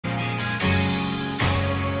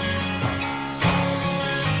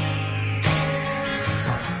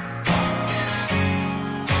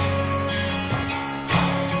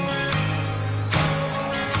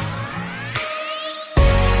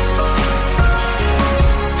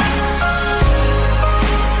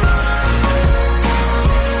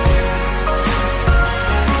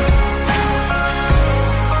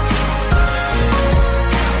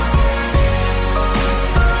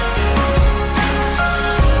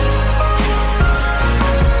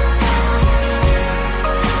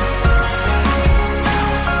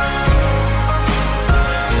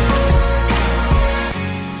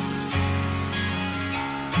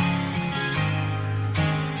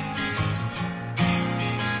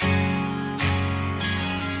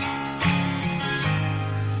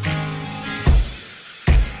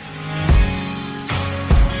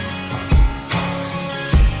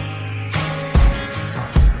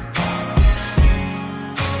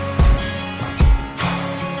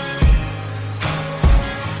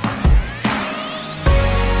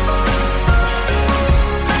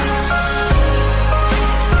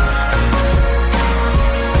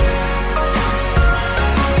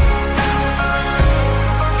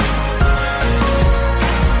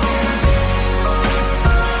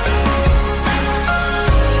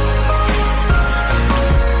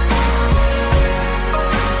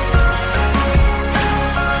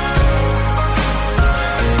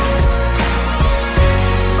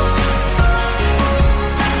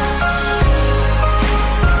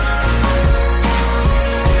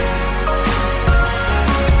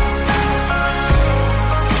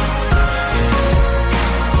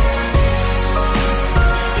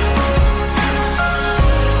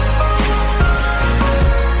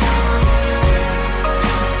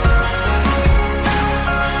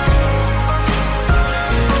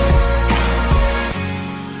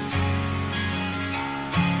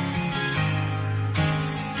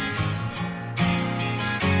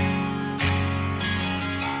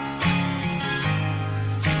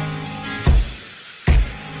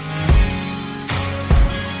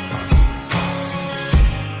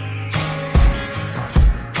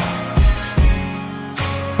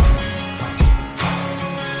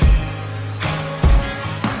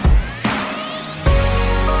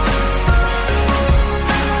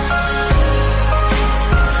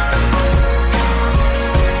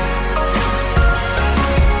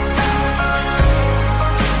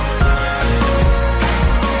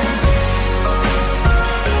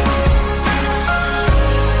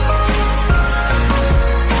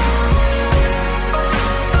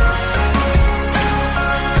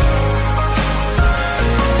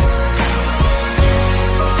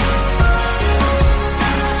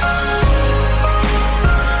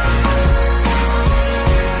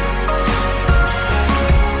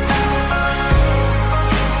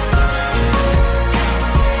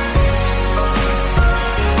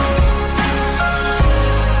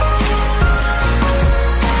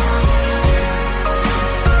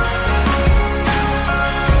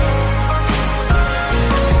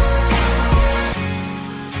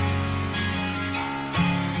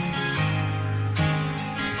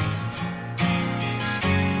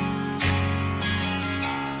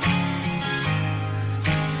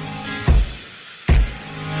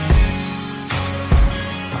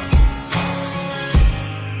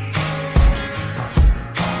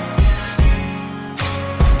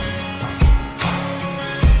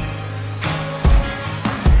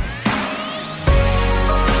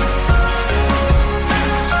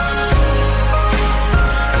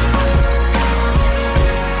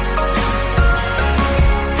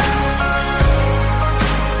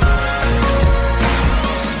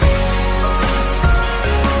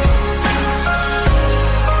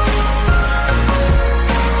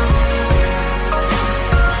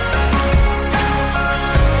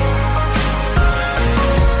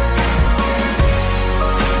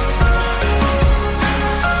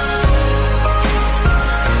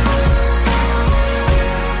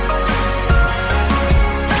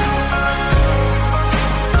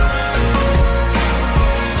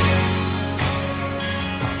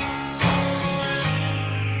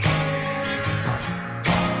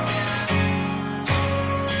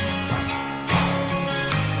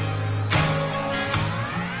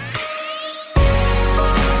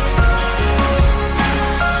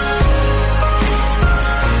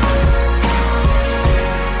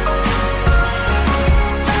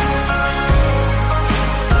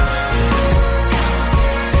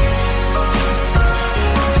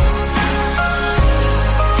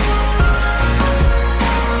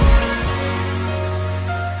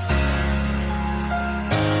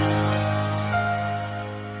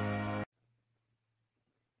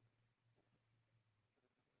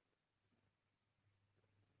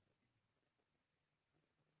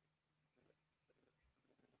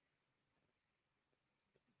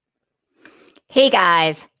Hey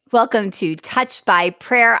guys, welcome to Touched by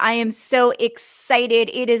Prayer. I am so excited.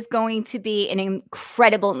 It is going to be an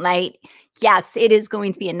incredible night. Yes, it is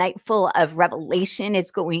going to be a night full of revelation. It's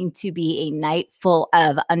going to be a night full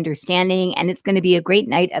of understanding, and it's going to be a great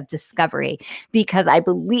night of discovery because I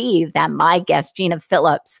believe that my guest, Gina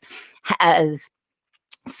Phillips, has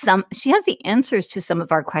she has the answers to some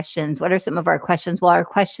of our questions. What are some of our questions? Well, our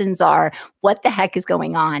questions are, what the heck is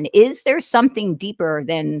going on? Is there something deeper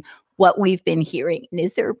than what we've been hearing? And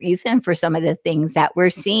is there a reason for some of the things that we're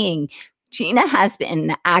seeing? Gina has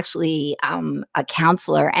been actually a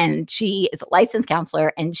counselor, and she is a licensed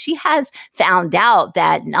counselor, and she has found out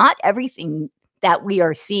that not everything that we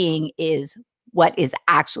are seeing is what is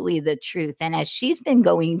actually the truth. And as she's been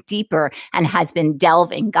going deeper and has been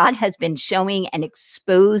delving, God has been showing and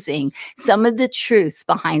exposing some of the truths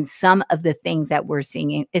behind some of the things that we're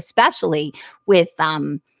seeing, especially with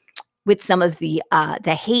some of the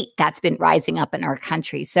hate that's been rising up in our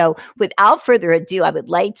country. So without further ado, I would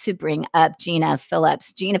like to bring up Gina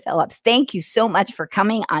Phillips. Gina Phillips, thank you so much for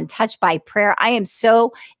coming on Touched by Prayer. I am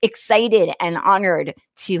so excited and honored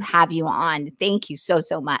to have you on. Thank you so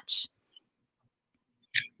much.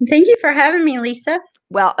 Thank you for having me, Lisa.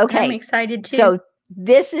 Well, okay. I'm excited too. So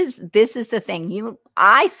this is the thing.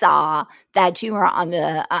 I saw that you were on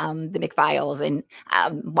the McFiles, and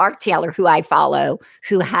Mark Taylor, who I follow,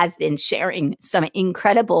 who has been sharing some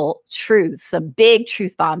incredible truths, some big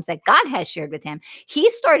truth bombs that God has shared with him. He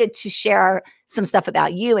started to share some stuff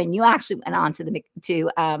about you, and you actually went on to the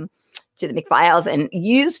McFiles, and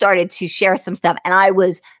you started to share some stuff, and I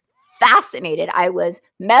was fascinated. I was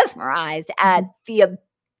mesmerized at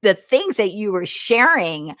the things that you were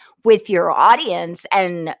sharing with your audience.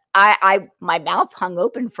 And my mouth hung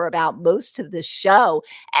open for about most of the show.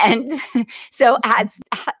 And so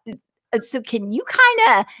can you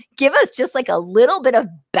kind of give us just like a little bit of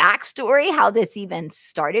backstory, how this even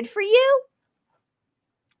started for you?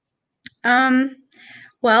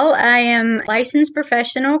 Well, I am a licensed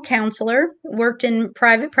professional counselor, worked in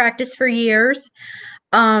private practice for years.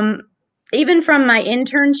 Even from my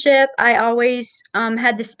internship, I always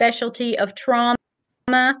had the specialty of trauma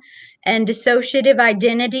and dissociative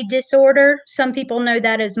identity disorder. Some people know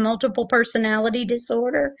that as multiple personality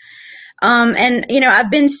disorder. And I've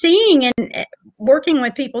been seeing and working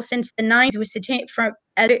with people since the 90s with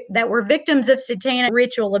that were victims of satanic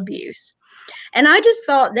ritual abuse. And I just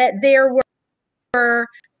thought that there were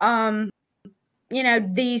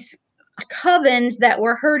these covens that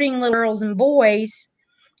were hurting little girls and boys,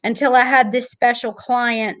 until I had this special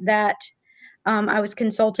client that I was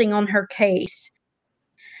consulting on her case.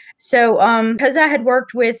 So because I had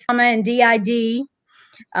worked with trauma and DID,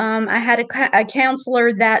 I had a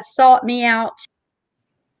counselor that sought me out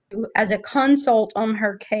as a consult on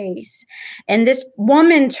her case. And this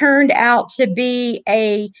woman turned out to be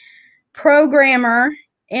a programmer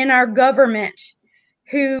in our government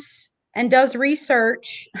who does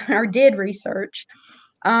research, or did research,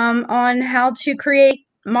 on how to create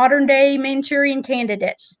modern day Manchurian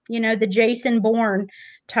candidates, the Jason Bourne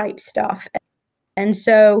type stuff. And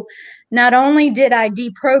so not only did I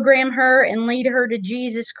deprogram her and lead her to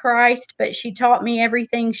Jesus Christ, but she taught me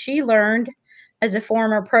everything she learned as a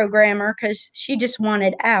former programmer, because she just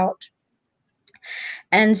wanted out.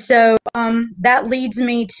 And so that leads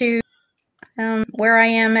me to where I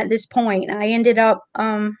am at this point. I ended up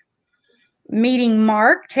meeting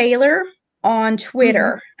Mark Taylor on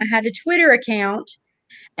Twitter. I had a Twitter account,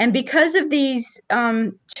 and because of these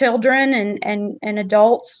children and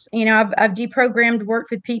adults, I've deprogrammed,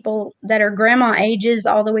 worked with people that are grandma ages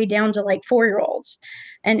all the way down to like 4-year-olds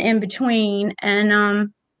and in between,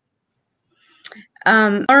 and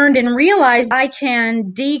learned and realized I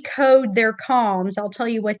can decode their comms. I'll tell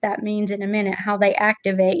you what that means in a minute, how they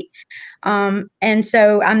activate. And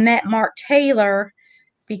so I met Mark Taylor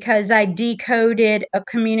because I decoded a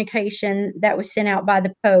communication that was sent out by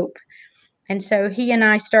the Pope. And so he and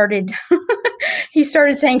I started, he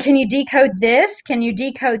started saying, can you decode this? Can you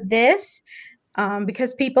decode this?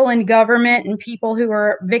 Because people in government and people who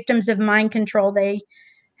are victims of mind control, they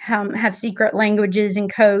have secret languages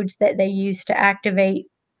and codes that they use to activate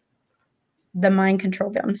the mind control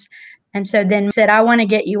victims. And so then said, I want to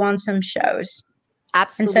get you on some shows.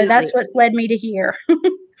 Absolutely. And so that's what led me to here.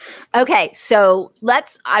 Okay, so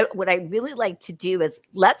what I really like to do is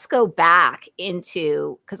let's go back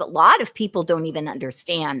into, because a lot of people don't even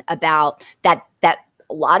understand about that a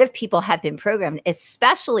lot of people have been programmed,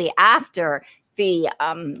 especially after the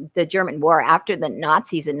German war, after the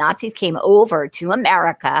Nazis. The Nazis came over to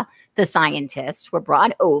America. The scientists were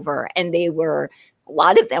brought over, and they were a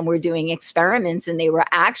lot of them were doing experiments, and they were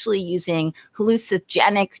actually using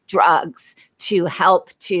hallucinogenic drugs to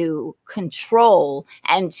help to control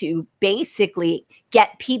and to basically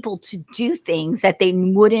get people to do things that they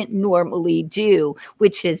wouldn't normally do,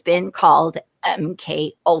 which has been called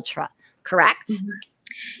MK Ultra, correct?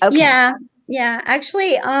 Mm-hmm. Okay. Yeah.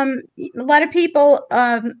 Actually, a lot of people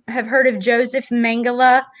have heard of Joseph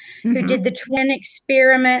Mengele, who did the twin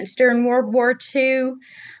experiments during World War II.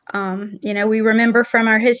 We remember from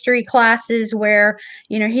our history classes where,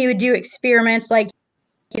 he would do experiments like,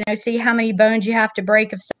 see how many bones you have to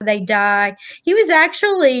break if they die. He was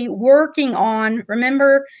actually working on,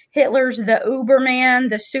 remember Hitler's the Uberman,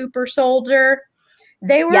 the super soldier?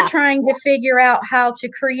 They were trying to figure out how to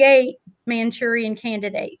create Manchurian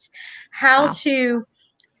candidates, how to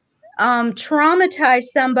traumatize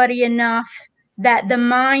somebody enough that the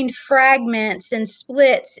mind fragments and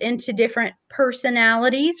splits into different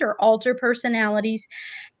personalities or alter personalities,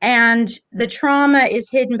 and the trauma is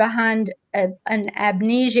hidden behind an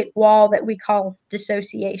amnesic wall that we call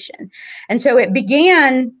dissociation. And so it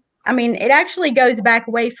began, it actually goes back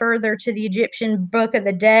way further to the Egyptian Book of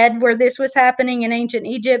the Dead, where this was happening in ancient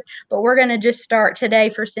Egypt, but we're going to just start today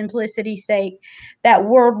for simplicity's sake. That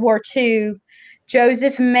World War II,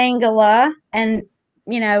 Joseph Mengele and,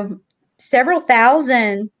 several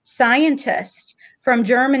thousand scientists from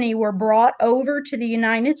Germany were brought over to the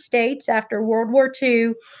United States after World War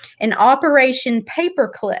II. And Operation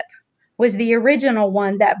Paperclip was the original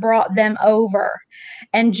one that brought them over.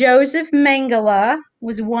 And Joseph Mengele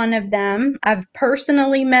was one of them. I've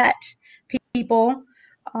personally met people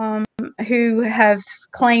who have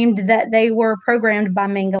claimed that they were programmed by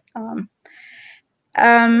Mengele.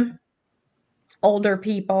 Older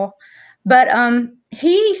people. But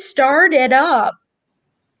he started up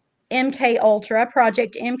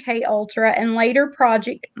Project MK Ultra, and later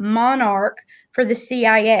Project Monarch for the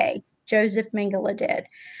CIA. Joseph Mengele did.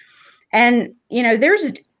 And,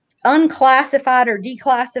 there's unclassified or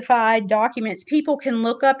declassified documents. People can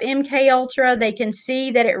look up MK Ultra. They can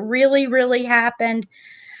see that it really, really happened.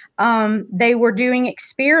 They were doing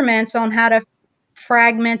experiments on how to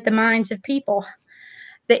fragment the minds of people.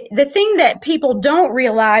 The thing that people don't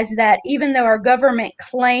realize, that even though our government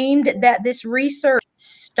claimed that this research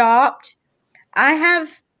stopped, I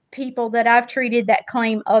have people that I've treated that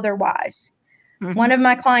claim otherwise. One of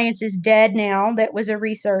my clients is dead now that was a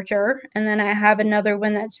researcher, and then I have another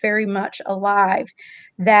one that's very much alive.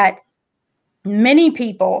 That many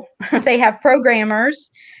people, they have programmers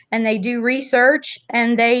and they do research,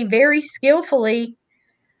 and they very skillfully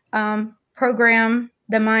program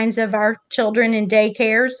the minds of our children in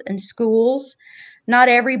daycares and schools. Not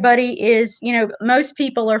everybody is, most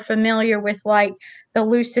people are familiar with like the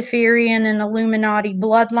Luciferian and Illuminati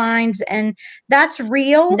bloodlines, and that's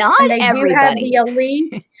real. Not and they everybody. do have the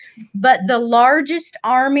elite, but the largest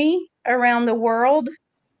army around the world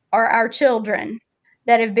are our children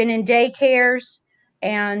that have been in daycares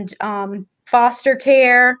and foster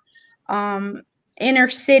care, inner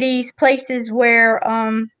cities, places where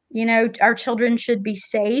our children should be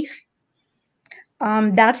safe.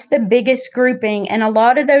 That's the biggest grouping. And a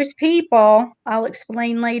lot of those people, I'll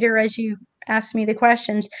explain later as you ask me the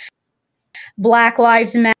questions. Black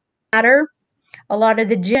Lives Matter, a lot of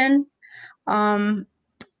the gin.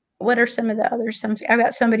 What are some of the others? I've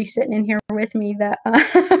got somebody sitting in here with me that,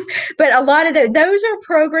 but a lot of those are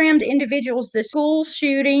programmed individuals. The school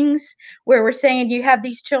shootings, where we're saying you have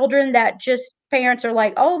these children that just parents are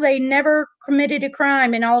like, oh, they never committed a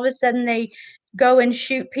crime, and all of a sudden they go and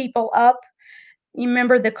shoot people up. You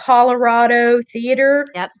remember the Colorado theater?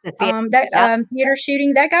 Yep. Theater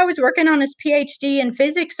shooting. That guy was working on his PhD in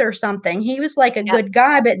physics or something. He was like a good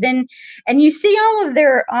guy, but then, and you see all of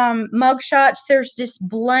their mugshots. There's this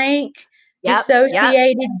blank,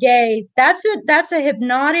 dissociated gaze. That's a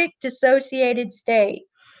hypnotic, dissociated state.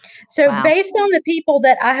 So based on the people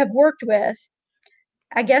that I have worked with,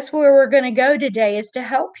 I guess where we're going to go today is to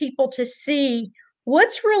help people to see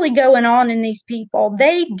what's really going on in these people.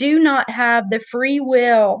 They do not have the free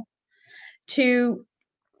will to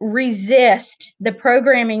resist the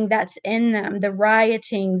programming that's in them, the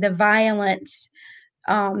rioting, the violence,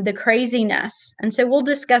 the craziness. And so we'll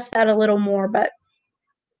discuss that a little more, but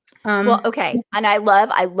well, okay. And I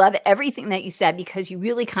love everything that you said, because you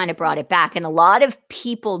really kind of brought it back. And a lot of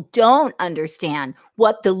people don't understand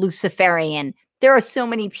what the Luciferian, there are so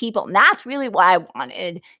many people. And that's really why I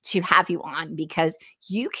wanted to have you on, because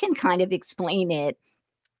you can kind of explain it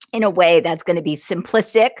in a way that's going to be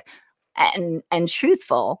simplistic and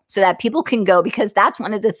truthful, so that people can go, because that's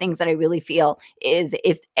one of the things that I really feel is,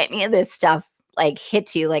 if any of this stuff like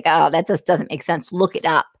hits you like, oh, that just doesn't make sense, look it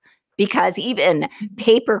up, because even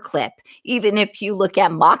paperclip, even if you look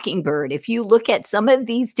at mockingbird, if you look at some of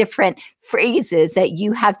these different phrases that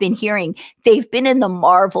you have been hearing, they've been in the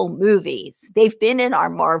Marvel movies. They've been in our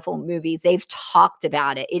Marvel movies. They've talked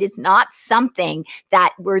about it. It is not something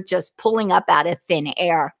that we're just pulling up out of thin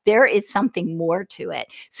air. There is something more to it.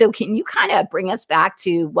 So can you kind of bring us back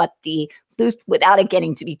to what the loose, without it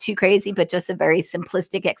getting to be too crazy, but just a very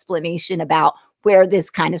simplistic explanation about where this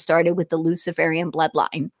kind of started with the Luciferian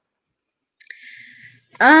bloodline?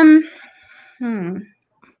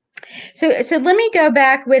 So let me go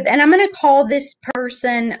back with, and I'm going to call this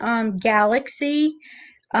person Galaxy.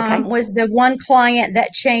 Okay. Was the one client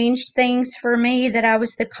that changed things for me, that I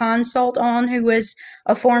was the consult on, who was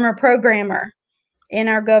a former programmer in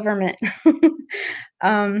our government.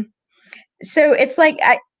 So it's like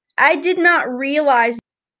I did not realize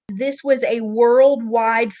this was a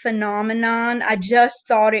worldwide phenomenon. I just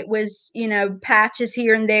thought it was, patches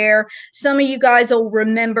here and there. Some of you guys will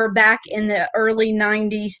remember back in the early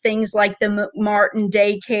 90s, things like the Martin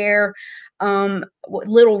daycare,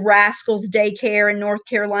 Little Rascals daycare in North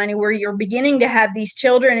Carolina, where you're beginning to have these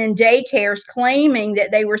children in daycares claiming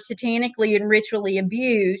that they were satanically and ritually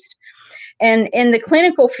abused. And in the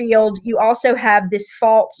clinical field, you also have this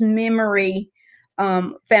false memory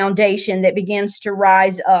foundation that begins to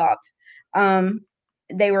rise up.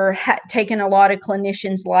 They were taking a lot of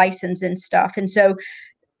clinicians' license and stuff. And so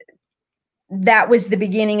that was the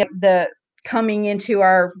beginning of the coming into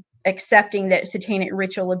our accepting that satanic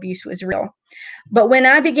ritual abuse was real. But when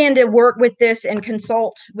I began to work with this and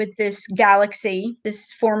consult with this Galaxy,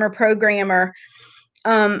 this former programmer,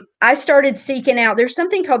 I started seeking out. There's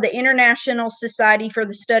something called the International Society for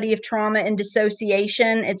the Study of Trauma and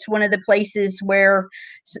Dissociation. It's one of the places where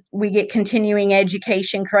we get continuing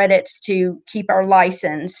education credits to keep our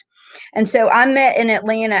license. And so I met in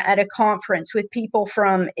Atlanta at a conference with people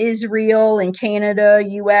from Israel and Canada,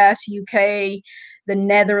 US, UK, the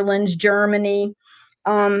Netherlands, Germany.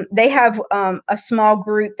 They have a small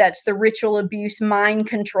group that's the Ritual Abuse Mind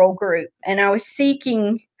Control Group. And I was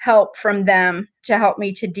seeking help from them to help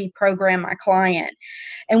me to deprogram my client.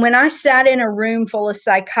 And when I sat in a room full of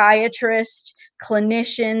psychiatrists,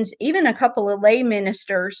 clinicians, even a couple of lay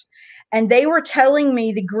ministers, and they were telling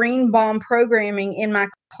me the green bomb programming in my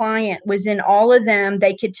client was in all of them,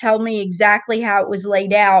 they could tell me exactly how it was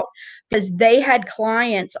laid out, because they had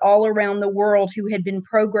clients all around the world who had been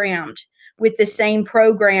programmed with the same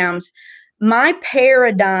programs. My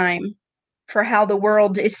paradigm for how the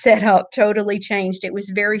world is set up totally changed. It was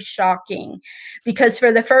very shocking, because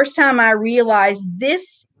for the first time I realized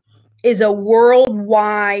this is a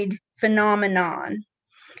worldwide phenomenon.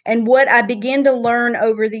 And what I began to learn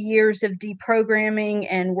over the years of deprogramming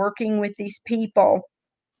and working with these people,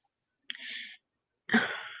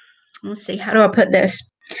 let's see, how do I put this?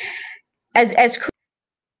 As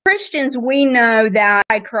Christians, we know that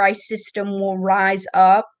the Antichrist system will rise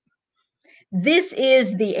up. This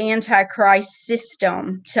is the Antichrist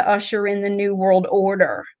system to usher in the New World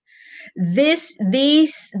Order. This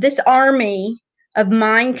army of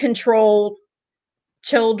mind-controlled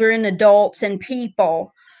children, adults, and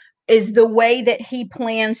people is the way that he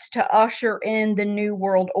plans to usher in the New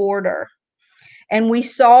World Order. And we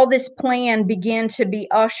saw this plan begin to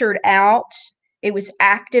be ushered out. It was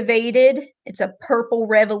activated. It's a purple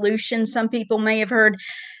revolution. Some people may have heard.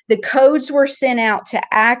 The codes were sent out to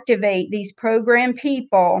activate these programmed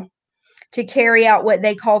people to carry out what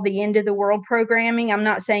they call the end of the world programming. I'm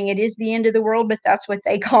not saying it is the end of the world, but that's what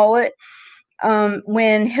they call it.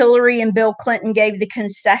 When Hillary and Bill Clinton gave the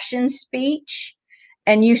concession speech,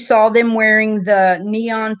 and you saw them wearing the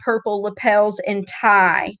neon purple lapels and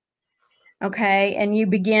tie, okay, and you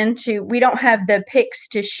begin to, we don't have the pics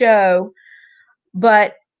to show,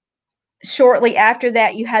 but shortly after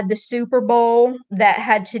that, you had the Super Bowl that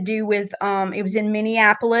had to do with, it was in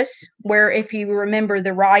Minneapolis, where, if you remember,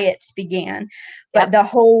 the riots began. But Yep. the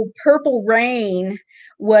whole Purple Rain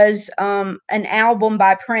was an album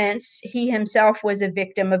by Prince. He himself was a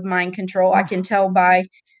victim of mind control. I can tell by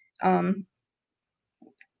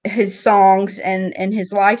his songs and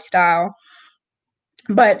his lifestyle.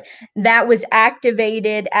 But that was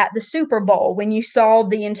activated at the Super Bowl when you saw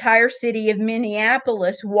the entire city of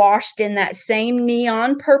Minneapolis washed in that same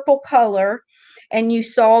neon purple color, and you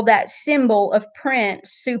saw that symbol of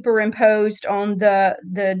Prince superimposed on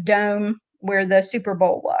the dome where the Super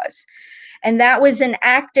Bowl was. And that was an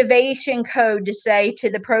activation code to say to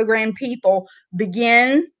the programmed people,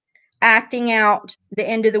 begin acting out the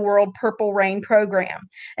end of the world Purple Rain program.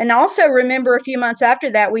 And also remember, a few months after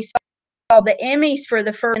that, we saw the Emmys for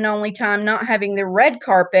the first and only time not having the red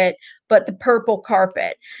carpet, but the purple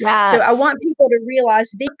carpet. So I Yes. want people to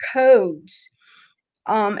realize these codes.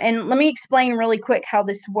 And let me explain really quick how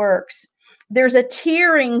this works. There's a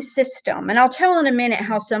tiering system, and I'll tell in a minute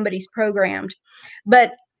how somebody's programmed.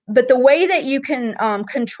 But the way that you can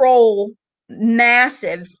control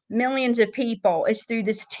massive millions of people is through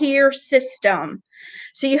this tier system.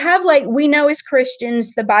 So you have, like, we know as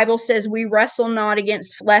Christians, the Bible says we wrestle not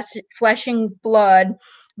against flesh and blood,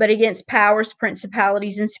 but against powers,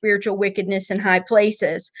 principalities, and spiritual wickedness in high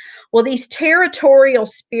places. Well, these territorial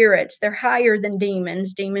spirits, they're higher than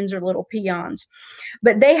demons. Demons are little peons,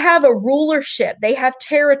 but they have a rulership. They have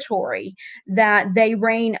territory that they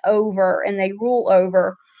reign over and they rule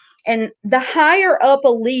over. And the higher up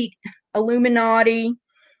elite, Illuminati,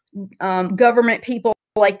 government people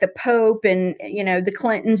like the Pope and, the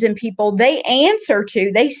Clintons and people, they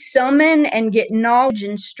summon and get knowledge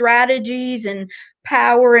and strategies and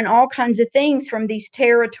power and all kinds of things from these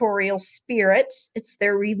territorial spirits. It's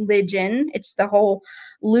their religion. It's the whole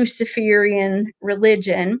Luciferian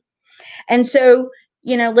religion. And so,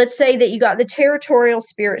 let's say that you got the territorial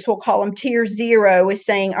spirits, we'll call them tier 0, is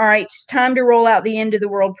saying, all right, it's time to roll out the end of the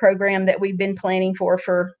world program that we've been planning for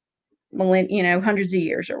hundreds of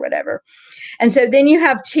years or whatever. And so then you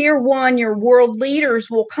have tier 1, your world leaders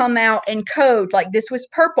will come out and code, like, this was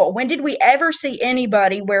purple. When did we ever see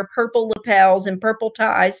anybody wear purple lapels and purple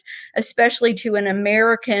ties, especially to an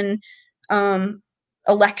American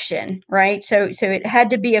election, right? So it had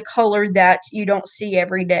to be a color that you don't see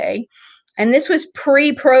every day. And this was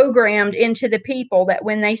pre-programmed into the people that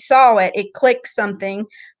when they saw it, it clicked something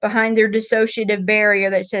behind their dissociative barrier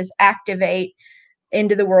that says activate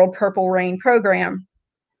into the world purple rain program.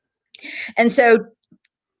 And so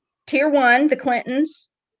tier 1, the Clintons,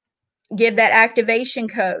 give that activation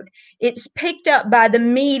code. It's picked up by the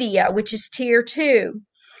media, which is tier 2.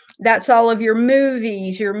 That's all of your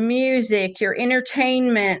movies, your music, your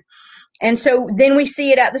entertainment. And so then we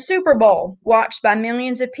see it at the Super Bowl, watched by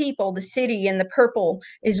millions of people. The city in the purple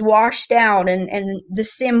is washed out, and the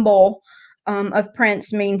symbol of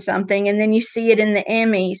Prince means something. And then you see it in the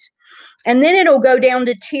Emmys. And then it'll go down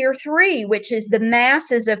to tier 3, which is the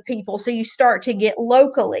masses of people. So you start to get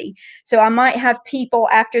locally. So I might have people,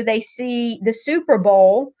 after they see the Super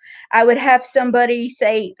Bowl, I would have somebody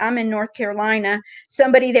say, I'm in North Carolina,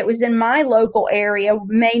 somebody that was in my local area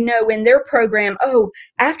may know in their program, oh,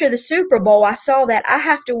 after the Super Bowl, I saw that. I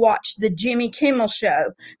have to watch the Jimmy Kimmel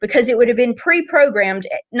show, because it would have been pre-programmed.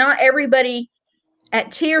 Not everybody. At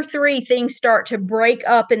tier 3, things start to break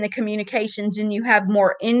up in the communications, and you have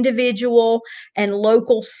more individual and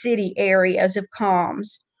local city areas of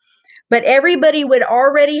comms. But everybody would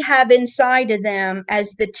already have inside of them,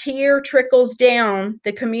 as the tier trickles down,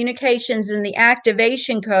 the communications and the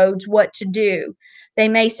activation codes, what to do. They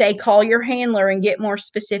may say, call your handler and get more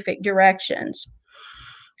specific directions.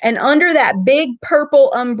 And under that big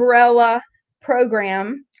purple umbrella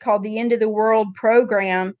program called the End of the World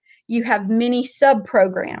program, you have many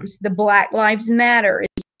sub-programs. The Black Lives Matter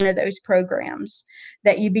is one of those programs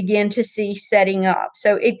that you begin to see setting up.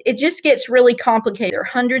 So it just gets really complicated. There are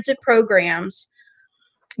hundreds of programs,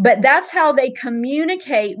 but that's how they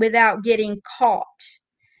communicate without getting caught.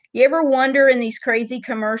 You ever wonder in these crazy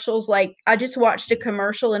commercials, like, I just watched a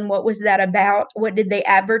commercial, and what was that about? What did they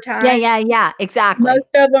advertise? Yeah, exactly. Most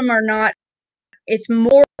of them are not. It's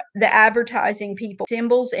more the advertising people,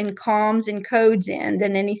 symbols and comms and codes in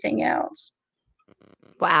than anything else.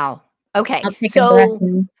 Wow. Okay. I'll take a breath So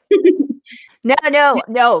in.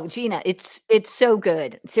 no, Gina, it's so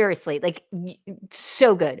good. Seriously, like,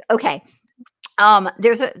 so good. Okay.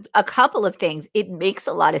 There's a couple of things. It makes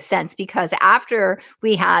a lot of sense, because after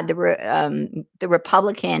we had the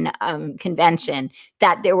Republican convention,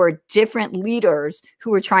 that there were different leaders who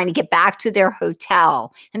were trying to get back to their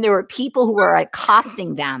hotel, and there were people who were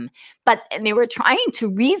accosting them, and they were trying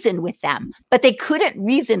to reason with them, but they couldn't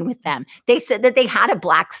reason with them. They said that they had a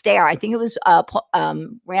black stare. I think it was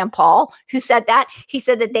Rand Paul who said that. He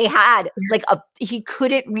said that they had he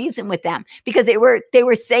couldn't reason with them, because they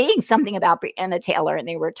were saying something about Breonna Taylor, and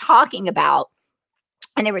they were talking about,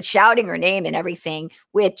 and they were shouting her name and everything,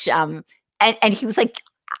 which and he was like,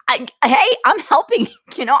 hey, I'm helping,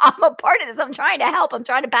 I'm a part of this. I'm trying to help. I'm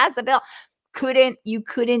trying to pass the bill. You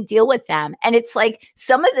couldn't deal with them. And it's like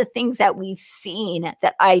some of the things that we've seen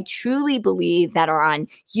that I truly believe that are on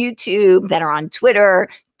YouTube, that are on Twitter,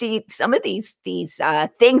 some of these things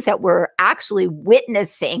that we're actually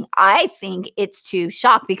witnessing, I think it's to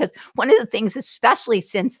shock, because one of the things, especially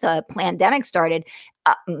since the pandemic started,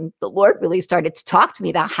 the Lord really started to talk to me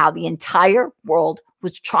about how the entire world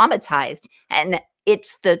was traumatized, and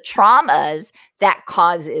it's the traumas that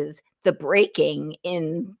causes the breaking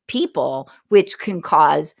in people, which can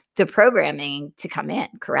cause the programming to come in,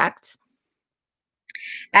 correct?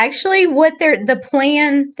 Actually, the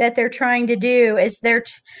plan that they're trying to do is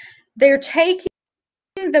they're taking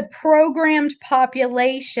the programmed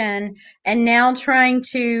population and now trying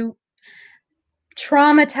to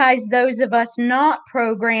traumatize those of us not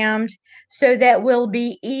programmed so that we'll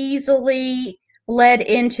be easily led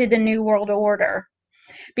into the New World Order.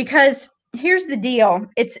 Because here's the deal.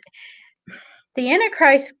 It's the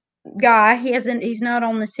Antichrist guy. He's not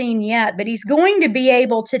on the scene yet, but he's going to be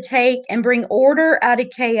able to take and bring order out of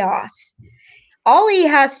chaos. All he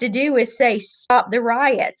has to do is say, stop the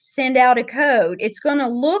riots, send out a code. It's going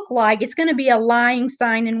to be a lying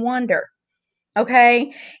sign and wonder.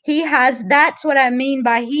 Okay. That's what I mean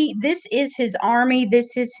by this is his army.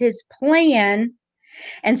 This is his plan.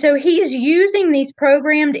 And so he's using these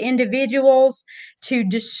programmed individuals to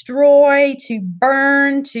destroy, to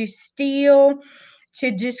burn, to steal,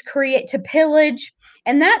 to just to pillage.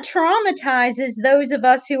 And that traumatizes those of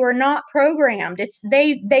us who are not programmed.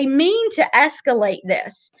 They mean to escalate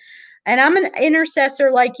this. And I'm an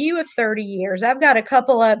intercessor like you of 30 years. I've got a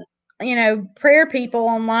couple of prayer people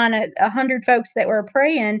online, 100 folks that were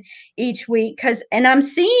praying each week, and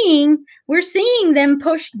we're seeing them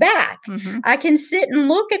pushed back. Mm-hmm. I can sit and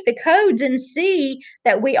look at the codes and see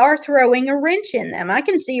that we are throwing a wrench in them. I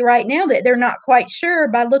can see right now that they're not quite sure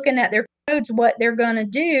by looking at their codes what they're going to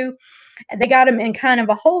do. They got them in kind of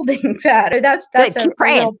a holding pattern. That's a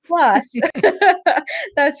real plus.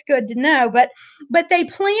 That's good to know. But they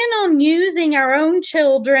plan on using our own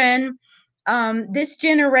children, this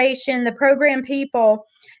generation, the program people,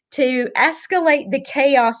 to escalate the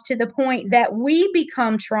chaos to the point that we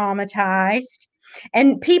become traumatized.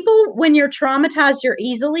 And people, when you're traumatized, you're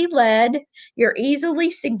easily led, you're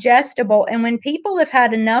easily suggestible. And when people have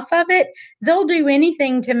had enough of it, they'll do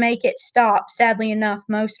anything to make it stop. Sadly enough,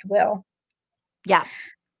 most will. Yes.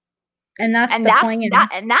 And that's the plan.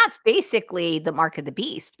 And that's basically the mark of the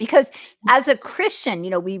beast. Because as a Christian,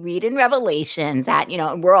 we read in Revelations that,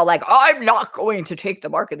 and we're all like, I'm not going to take the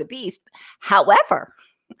mark of the beast. However,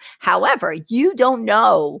 you don't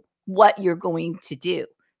know what you're going to do.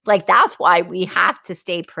 Like, that's why we have to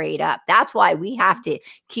stay prayed up. That's why we have to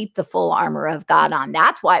keep the full armor of God on.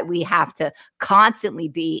 That's why we have to constantly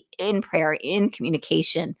be in prayer, in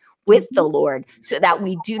communication with the Lord, so that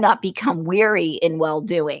we do not become weary in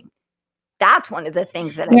well-doing. That's one of the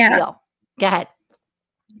things that I feel. Go ahead.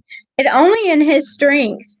 It only in his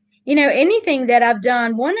strength. Anything that I've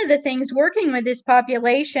done, one of the things working with this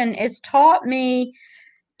population has taught me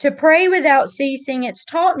to pray without ceasing. It's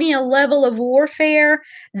taught me a level of warfare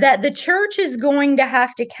that the church is going to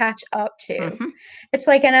have to catch up to. Mm-hmm. It's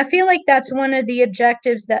like, and I feel like that's one of the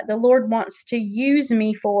objectives that the Lord wants to use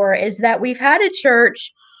me for, is that we've had a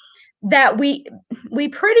church that we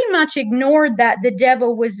pretty much ignored that the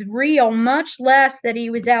devil was real, much less that he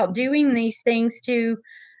was out doing these things to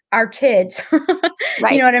our kids.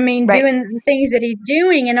 Right. You know what I mean? Right. Doing the things that he's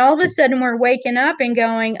doing. And all of a sudden we're waking up and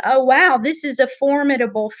going, oh, wow, this is a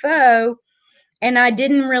formidable foe. And I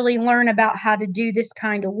didn't really learn about how to do this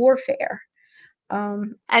kind of warfare.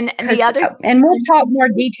 And we'll talk more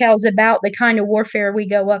details about the kind of warfare we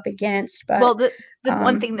go up against. But well, the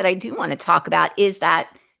one thing that I do want to talk about is that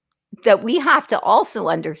we have to also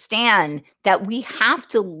understand that we have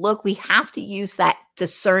to use that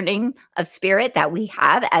discerning of spirit that we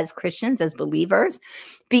have as Christians, as believers,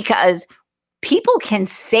 because people can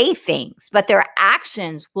say things, but their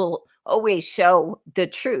actions will always show the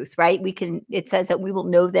truth, right? It says that we will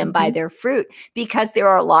know them by their fruit, because there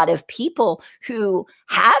are a lot of people who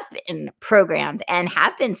have been programmed and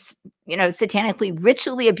have been, satanically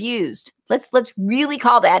ritually abused. Let's really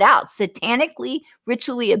call that out. Satanically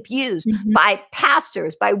ritually abused by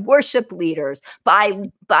pastors, by worship leaders, by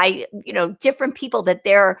different people that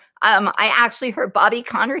I actually heard Bobby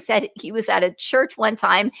Conner said he was at a church one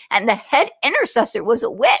time and the head intercessor was a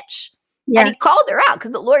witch. Yeah. And he called her out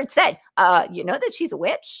because the Lord said, you know that she's a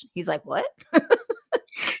witch? He's like, what?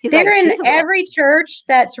 They're in every church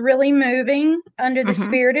that's really moving under the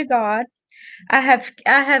Spirit of God. I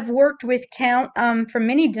have worked with from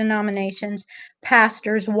many denominations,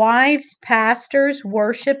 pastors' wives, pastors,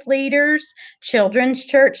 worship leaders, children's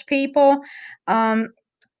church people. They're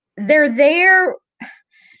there.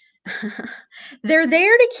 They're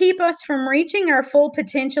there to keep us from reaching our full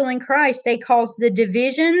potential in Christ. They cause the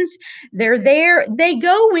divisions. They're there. They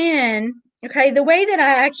go in. Okay, the way that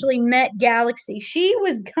I actually met Galaxy, she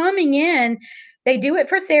was coming in. They do it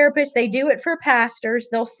for therapists. They do it for pastors.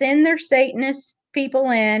 They'll send their Satanists people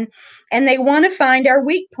in, and they want to find our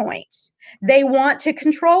weak points. They want to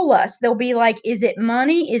control us. They'll be like, is it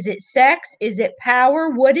money? Is it sex? Is it power?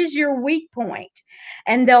 What is your weak point?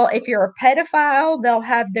 And if you're a pedophile, they'll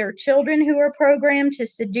have their children who are programmed to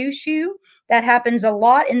seduce you. That happens a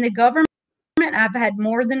lot in the government. I've had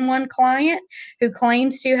more than one client who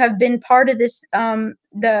claims to have been part of this,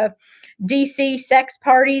 the DC sex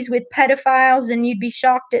parties with pedophiles, and you'd be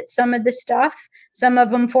shocked at some of the stuff. Some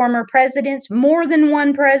of them former presidents, more than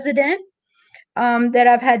one president, that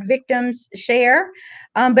I've had victims share.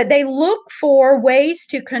 But they look for ways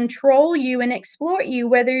to control you and exploit you,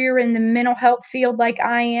 whether you're in the mental health field like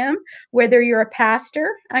I am, whether you're a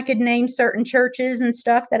pastor. I could name certain churches and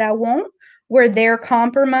stuff that I won't, where they're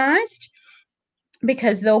compromised,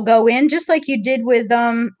 because they'll go in just like you did with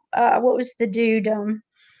what was the dude,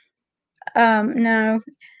 no,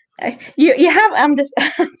 you have, I'm just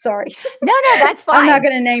sorry. No, that's fine. I'm not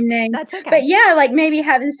going to name names. That's okay. But yeah, like maybe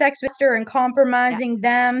having sex with her and compromising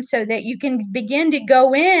them so that you can begin to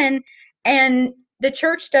go in and the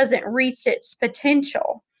church doesn't reach its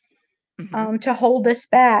potential, to hold us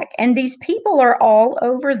back. And these people are all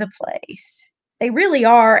over the place. They really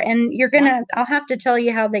are. And I'll have to tell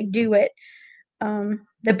you how they do it.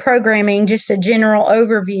 The programming, just a general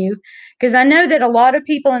overview, because I know that a lot of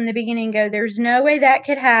people in the beginning go, there's no way that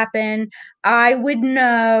could happen. I would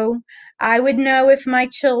know if my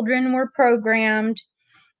children were programmed.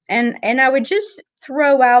 And I would just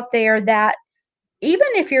throw out there that even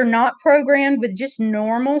if you're not programmed with just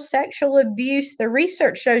normal sexual abuse, the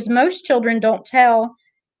research shows most children don't tell,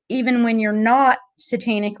 even when you're not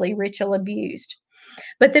satanically ritual abused.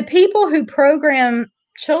 But the people who program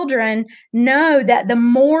children know that the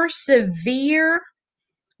more severe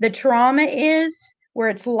the trauma is, where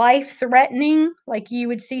it's life threatening, like you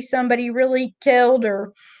would see somebody really killed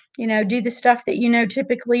or, do the stuff that,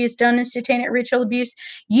 typically is done in satanic ritual abuse,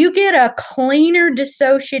 you get a cleaner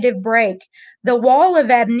dissociative break. The wall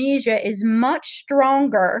of amnesia is much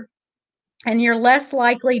stronger, and you're less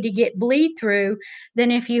likely to get bleed through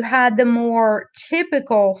than if you had the more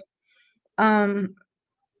typical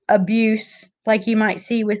abuse, like you might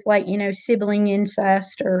see with, like, sibling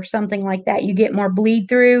incest or something like that. You get more bleed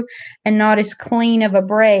through and not as clean of a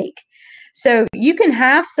break. So you can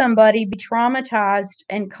have somebody be traumatized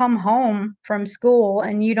and come home from school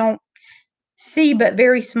and you don't see but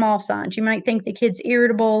very small signs. You might think the kid's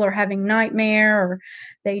irritable or having nightmare, or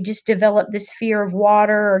they just develop this fear of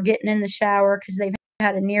water or getting in the shower because they've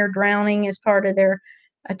had a near drowning as part of their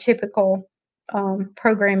typical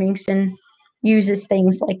programming, and uses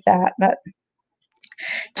things like that. But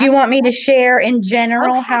do you want me to share in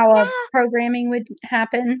general how a programming would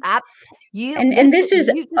happen? And this is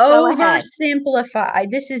oversimplified.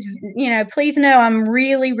 This is, please know I'm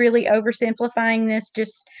really, really oversimplifying this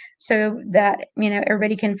just so that,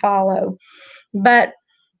 everybody can follow. But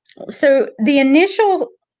so the initial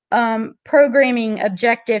programming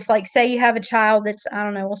objective, like say you have a child that's, I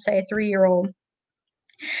don't know, we'll say a 3-year-old.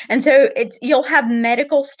 And so you'll have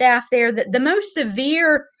medical staff there. That the most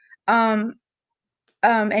severe and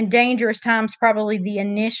dangerous times, probably the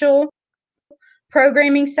initial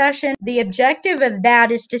programming session. The objective of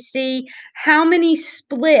that is to see how many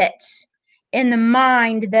splits in the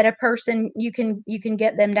mind that a person you can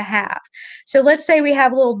get them to have. So let's say we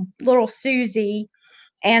have little Susie,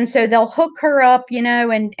 and so they'll hook her up,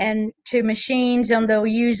 and to machines, and they'll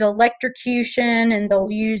use electrocution, and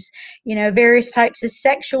they'll use, various types of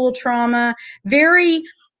sexual trauma, very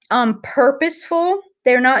purposeful.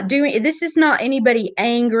 They're not doing, this is not anybody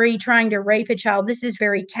angry trying to rape a child. This is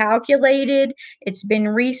very calculated. It's been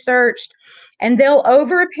researched. And they'll,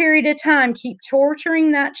 over a period of time, keep torturing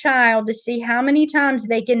that child to see how many times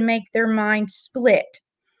they can make their mind split.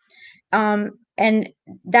 And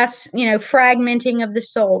that's, fragmenting of the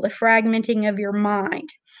soul, the fragmenting of your mind.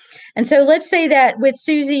 And so let's say that with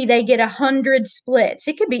Susie, they get 100 splits.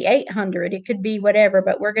 It could be 800, it could be whatever,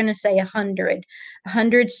 but we're going to say 100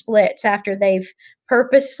 splits after they've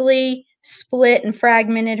purposefully split and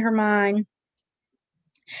fragmented her mind.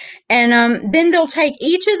 And then they'll take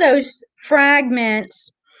each of those fragments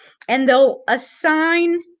and they'll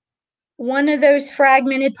assign one of those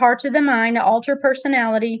fragmented parts of the mind, to alter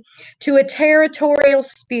personality, to a territorial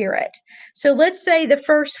spirit. So let's say the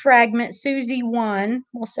first fragment, Susie 1,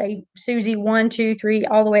 we'll say Susie 1, 2, 3,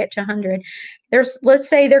 all the way up to 100. Let's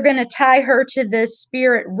say they're going to tie her to the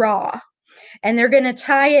spirit Ra, and they're going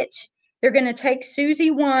to take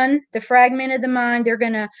Susie 1, the fragment of the mind, they're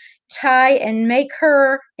going to tie and make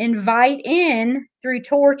her invite in, through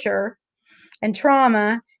torture and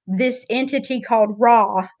trauma, this entity called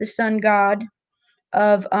Ra, the sun god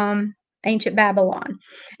of ancient Babylon.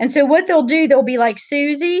 And so what they'll do, they'll be like,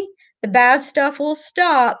 Susie, the bad stuff will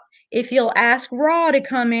stop if you'll ask Ra to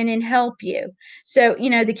come in and help you. So,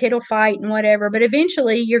 the kid will fight and whatever, but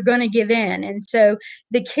eventually you're going to give in. And so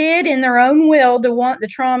the kid, in their own will to want the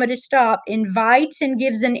trauma to stop, invites and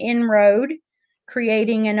gives an inroad,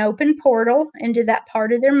 creating an open portal into that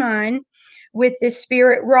part of their mind with the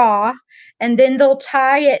spirit Ra. And then they'll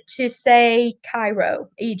tie it to, say, Cairo,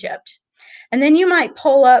 Egypt. And then you might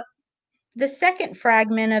pull up the second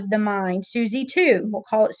fragment of the mind, Susie 2. We'll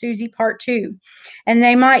call it Susie Part 2. And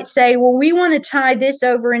they might say, well, we want to tie this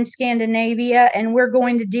over in Scandinavia, and we're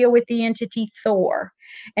going to deal with the entity Thor.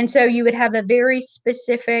 And so you would have a very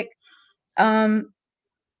specific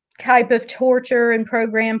type of torture and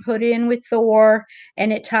program put in with Thor,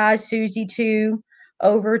 and it ties Susie 2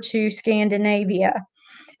 over to Scandinavia.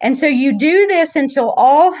 And so you do this until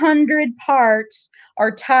all 100 parts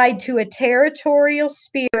are tied to a territorial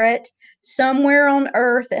spirit somewhere on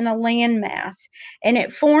earth in a landmass. And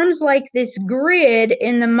it forms like this grid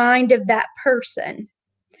in the mind of that person.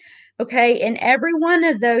 Okay, and every one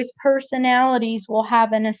of those personalities will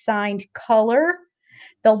have an assigned color.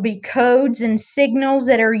 There'll be codes and signals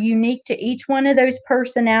that are unique to each one of those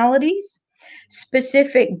personalities,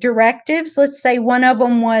 specific directives. Let's say one of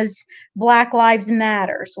them was Black Lives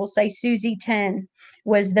Matter. So we'll say Susie 10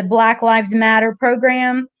 was the Black Lives Matter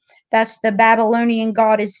program. That's the Babylonian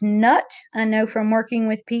goddess Nut. I know from working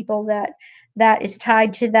with people that is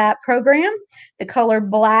tied to that program. The color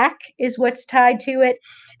black is what's tied to it.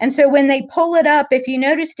 And so when they pull it up, if you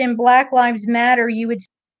noticed in Black Lives Matter, you would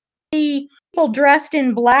see people dressed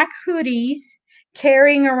in black hoodies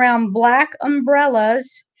carrying around black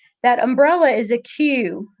umbrellas. That umbrella is a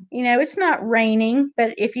cue. It's not raining,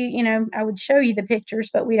 but if I would show you the pictures,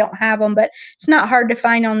 but we don't have them, but it's not hard to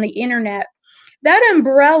find on the internet. That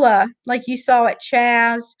umbrella, like you saw at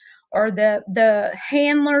Chaz, or the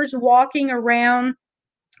handlers walking around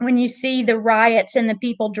when you see the riots and the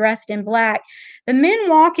people dressed in black, the men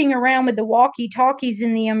walking around with the walkie-talkies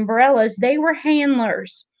and the umbrellas, they were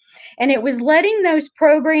handlers. And it was letting those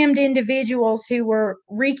programmed individuals who were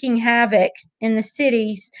wreaking havoc in the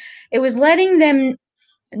cities, it was letting them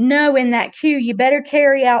know in that cue, you better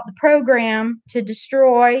carry out the program to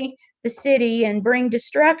destroy the city and bring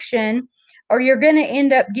destruction, or you're going to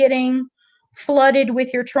end up getting flooded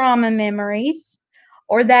with your trauma memories.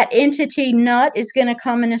 Or that entity Nut is going to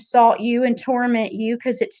come and assault you and torment you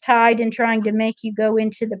because it's tied and trying to make you go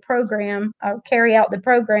into the program or carry out the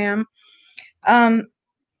program.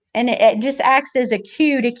 And it just acts as a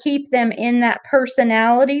cue to keep them in that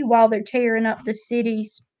personality while they're tearing up the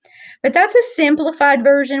cities. But that's a simplified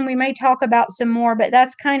version. We may talk about some more, but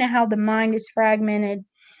that's kind of how the mind is fragmented.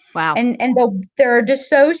 Wow. And there are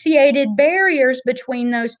dissociated barriers between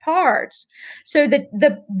those parts. So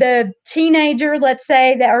the teenager, let's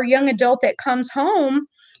say, that or young adult that comes home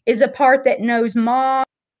is a part that knows mom,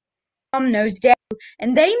 knows dad,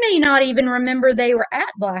 and they may not even remember they were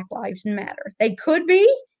at Black Lives Matter. They could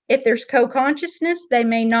be. If there's co-consciousness, they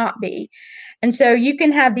may not be. And so you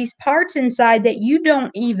can have these parts inside that you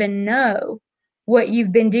don't even know what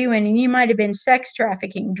you've been doing. And you might have been sex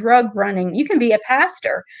trafficking, drug running. You can be a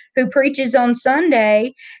pastor who preaches on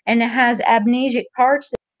Sunday and has amnesic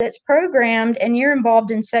parts that's programmed, and you're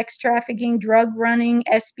involved in sex trafficking, drug running,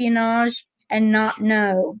 espionage, and not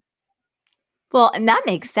know. Well, and that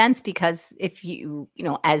makes sense because if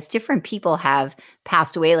as different people have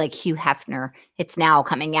passed away, like Hugh Hefner, it's now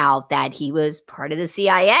coming out that he was part of the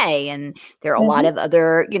CIA. And there are a lot of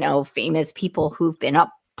other, famous people who've been a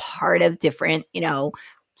part of different,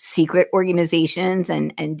 secret organizations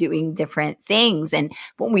and doing different things. And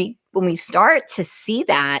when we start to see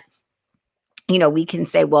that, we can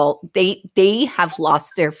say, well, they have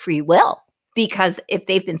lost their free will. Because if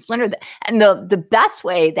they've been splintered, and the best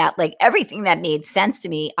way that, like, everything that made sense to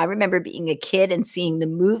me, I remember being a kid and seeing the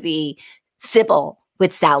movie Sybil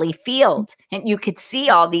with Sally Field, and you could see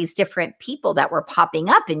all these different people that were popping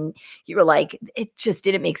up, and you were like, it just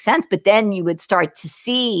didn't make sense. But then you would start to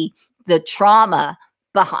see the trauma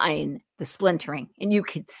behind the splintering, and you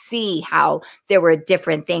could see how there were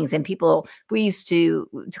different things. And we used to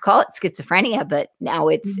call it schizophrenia, but now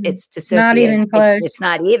it's dissociative. Not even close. It's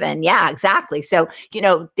not even. Yeah, exactly. So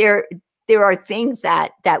there are things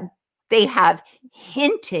that they have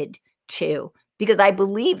hinted to, because I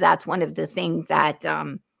believe that's one of the things that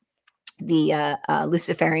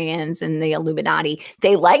Luciferians and the Illuminati,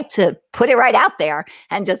 they like to put it right out there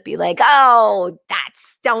and just be like, oh,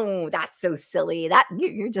 that's so silly. That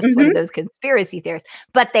you're just one of those conspiracy theorists.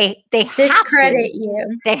 But they have discredit to.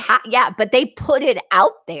 you. But they put it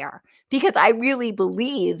out there because I really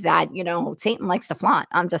believe that, Satan likes to flaunt.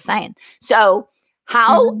 I'm just saying. So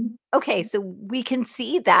okay, so we can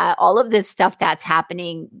see that all of this stuff that's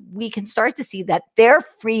happening, we can start to see that their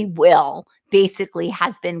free will basically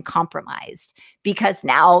has been compromised because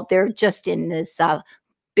now they're just in this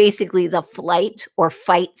basically the flight or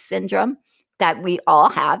fight syndrome that we all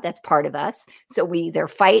have. That's part of us. So we either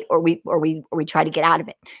fight or we try to get out of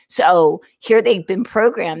it. So here they've been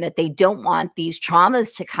programmed that they don't want these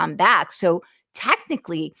traumas to come back. So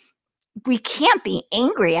technically, we can't be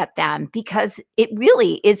angry at them because it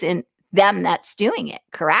really isn't them that's doing it,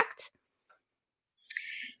 correct?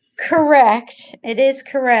 Correct. It is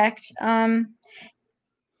correct. When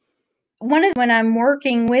I'm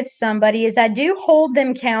working with somebody is I do hold them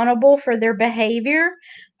accountable for their behavior.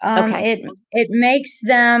 Okay. It makes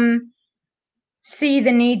them see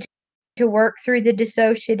the need to work through the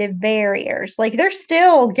dissociative barriers. Like they're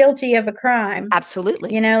still guilty of a crime.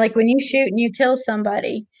 Absolutely. Like when you shoot and you kill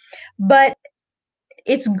somebody, but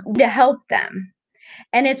it's to help them.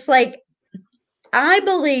 And it's like, I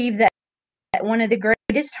believe that one of the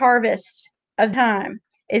greatest harvests of time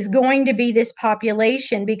is going to be this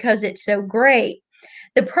population because it's so great.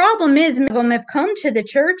 The problem is, many of them have come to the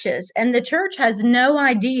churches, and the church has no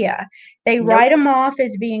idea. They write them off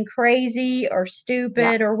as being crazy or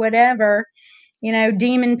stupid or whatever,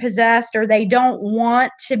 demon possessed, or they don't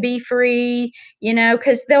want to be free,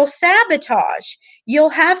 because they'll sabotage. You'll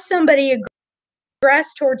have somebody aggress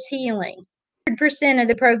towards healing. 100% of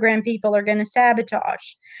the program people are going to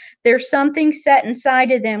sabotage. There's something set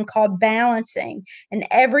inside of them called balancing. And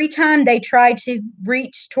every time they try to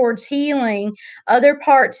reach towards healing, other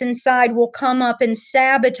parts inside will come up and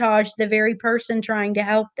sabotage the very person trying to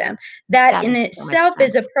help them. That in itself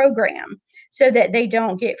is a program so that they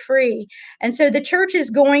don't get free. And so the church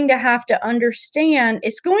is going to have to understand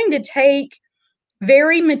it's going to take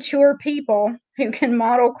very mature people who can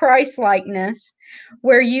model Christ-likeness,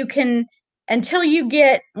 where you can, until you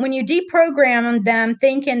get, when you deprogram them,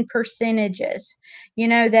 think in percentages,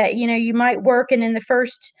 that, you might work and in the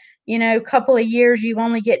first, couple of years, you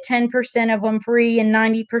only get 10% of them free and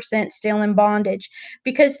 90% still in bondage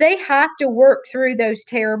because they have to work through those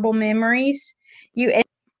terrible memories. You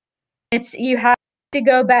have to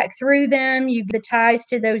go back through them. You get the ties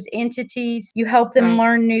to those entities. You help them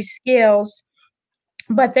learn new skills.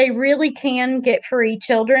 But they really can get free.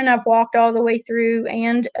 Children, I've walked all the way through,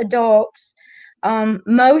 and adults.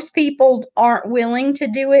 Most people aren't willing to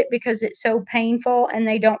do it because it's so painful and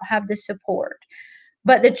they don't have the support.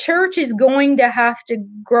 But the church is going to have to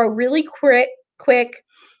grow really quick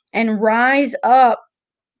and rise up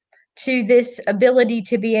to this ability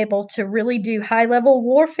to be able to really do high-level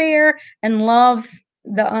warfare and love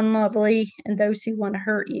the unlovely and those who want to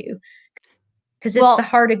hurt you. Because it's the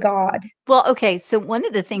heart of God. Well, okay. So one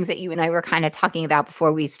of the things that you and I were kind of talking about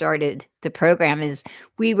before we started the program is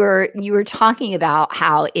you were talking about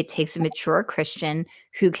how it takes a mature Christian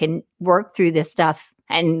who can work through this stuff,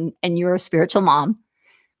 and you're a spiritual mom,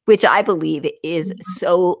 which I believe is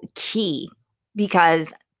so key,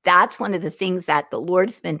 because that's one of the things that the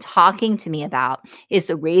Lord's been talking to me about is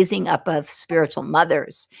the raising up of spiritual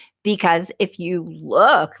mothers. Because if you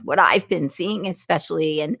look, what I've been seeing,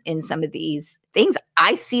 especially in some of these things,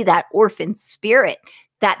 I see that orphan spirit,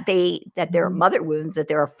 that there are mother wounds, that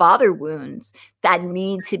there are father wounds that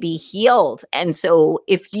need to be healed. And so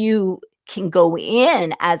if you can go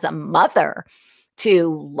in as a mother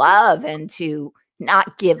to love and to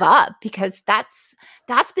not give up, because that's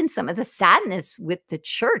been some of the sadness with the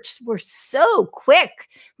church. We're so quick.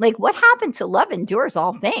 Like, what happened to love endures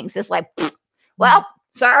all things? It's like, well,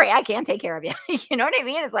 sorry, I can't take care of you. You know what I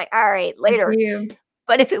mean? It's like, all right, later.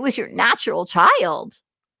 But if it was your natural child,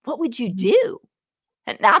 what would you do?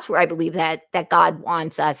 And that's where I believe that God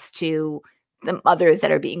wants us to, the mothers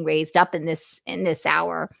that are being raised up in this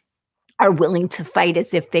hour, are willing to fight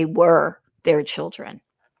as if they were their children.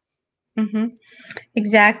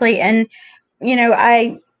 Exactly. And,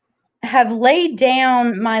 I have laid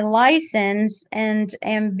down my license and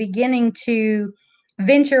am beginning to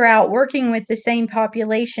venture out working with the same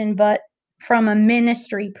population, but from a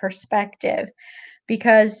ministry perspective,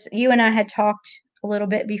 because you and I had talked a little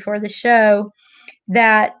bit before the show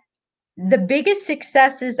that the biggest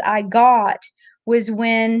successes I got was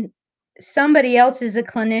when somebody else as a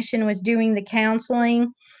clinician was doing the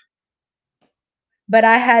counseling, But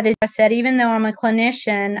I said, even though I'm a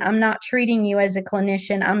clinician, I'm not treating you as a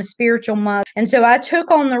clinician. I'm a spiritual mother. And so I took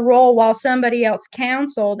on the role while somebody else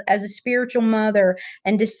counseled as a spiritual mother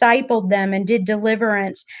and discipled them and did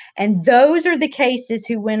deliverance. And those are the cases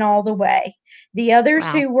who went all the way. The others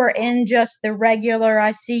Wow. who were in just the regular,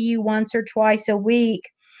 I see you once or twice a week,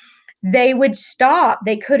 they would stop.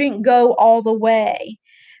 They couldn't go all the way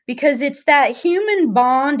because it's that human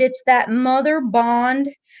bond, it's that mother bond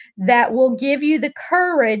that will give you the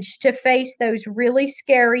courage to face those really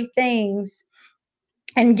scary things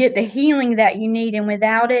and get the healing that you need. And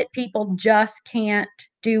without it, people just can't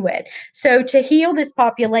do it. So to heal this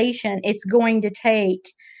population, it's going to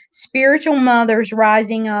take spiritual mothers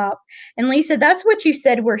rising up. And Lisa, that's what you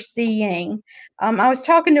said we're seeing. I was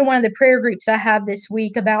talking to one of the prayer groups I have this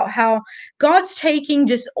week about how God's taking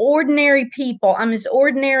just ordinary people. I'm as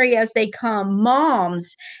ordinary as they come,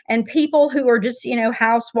 moms and people who are just,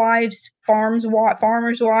 housewives,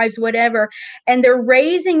 farmers' wives, whatever, and they're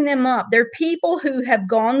raising them up. They're people who have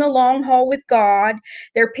gone the long haul with God.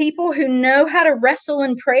 They're people who know how to wrestle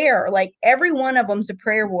in prayer. Like every one of them's a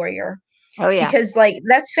prayer warrior. Oh, yeah. Because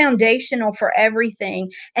that's foundational for everything.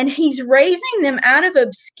 And he's raising them out of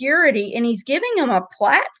obscurity and he's giving them a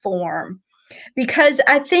platform, because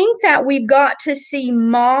I think that we've got to see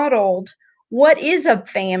modeled what is a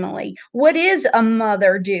family, what is a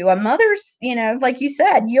mother do. A mother's, like you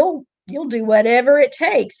said, you'll do whatever it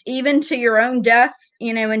takes, even to your own death,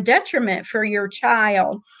 and detriment for your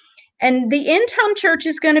child. And the end time church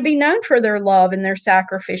is going to be known for their love and their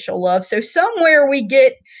sacrificial love. So somewhere we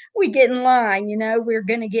get in line, we're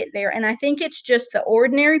going to get there. And I think it's just the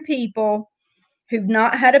ordinary people who've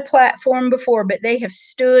not had a platform before, but they've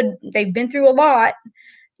been through a lot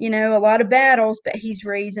of battles, but he's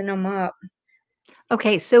raising them up.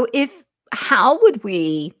 Okay, so how would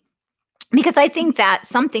we, because I think that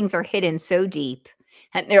some things are hidden so deep,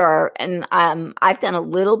 and I've done a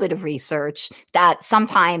little bit of research that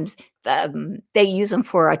sometimes they use them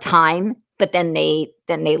for a time, but then they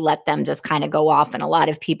let them just kind of go off. And a lot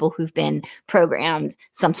of people who've been programmed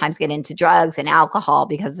sometimes get into drugs and alcohol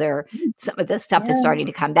because some of the stuff is starting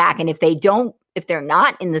to come back. And if they're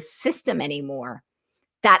not in the system anymore,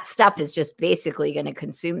 that stuff is just basically going to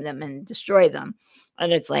consume them and destroy them.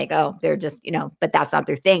 And it's like, oh, they're just, but that's not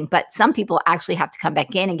their thing. But some people actually have to come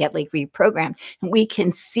back in and get reprogrammed. And we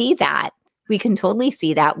can see that. We can totally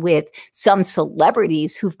see that with some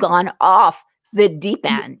celebrities who've gone off the deep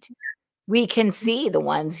end. We can see the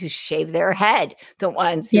ones who shave their head, the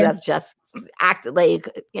ones who have just acted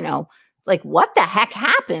like what the heck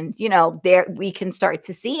happened? There we can start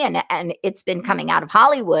to see, and it's been coming out of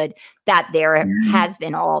Hollywood that there has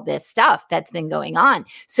been all this stuff that's been going on.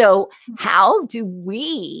 So how do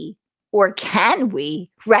we, or can we,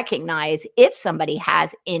 recognize if somebody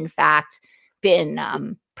has in fact been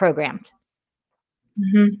programmed?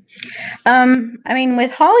 Mm-hmm.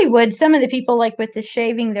 With Hollywood, some of the people, like with the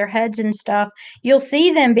shaving their heads and stuff, you'll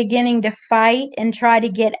see them beginning to fight and try to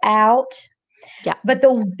get out. Yeah. But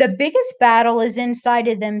the biggest battle is inside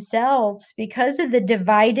of themselves because of the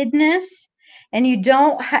dividedness, and you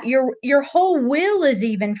don't your whole will is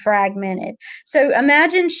even fragmented. So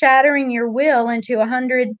imagine shattering your will into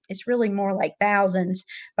 100. It's really more like thousands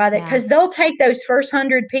because they'll take those first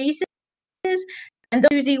 100 pieces. And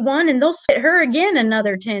Susie 1, and they'll spit her again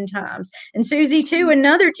another 10 times, and Susie 2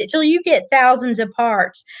 another till you get thousands of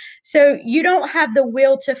parts. So you don't have the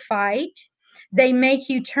will to fight. They make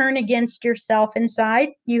you turn against yourself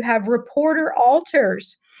inside. You have reporter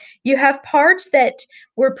altars. You have parts that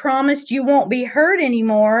were promised you won't be hurt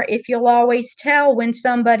anymore if you'll always tell when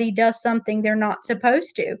somebody does something they're not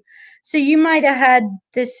supposed to. So you might have had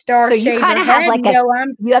this star. So you kind of have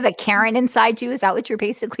you have a Karen inside you. Is that what you're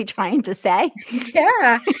basically trying to say?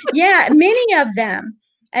 Yeah, many of them.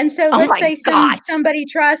 And so let's say somebody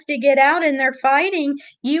tries to get out and they're fighting,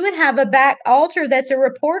 you would have a back altar that's a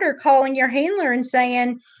reporter calling your handler and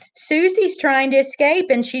saying, Susie's trying to escape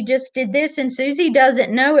and she just did this, and Susie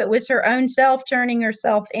doesn't know it was her own self turning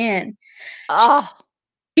herself in. Oh.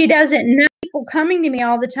 She doesn't know. People coming to me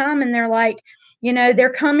all the time and they're like, they're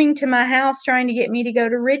coming to my house trying to get me to go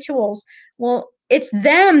to rituals. Well, it's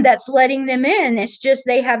them that's letting them in. It's just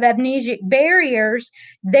they have amnesic barriers.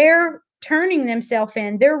 They're turning themselves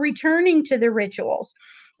in. They're returning to the rituals.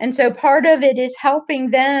 And so part of it is helping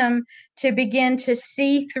them to begin to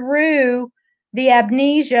see through the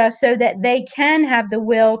amnesia so that they can have the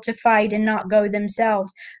will to fight and not go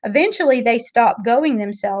themselves. Eventually, they stop going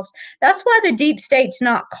themselves. That's why the deep state's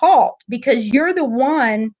not caught, because you're the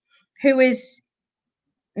one who is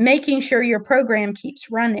making sure your program keeps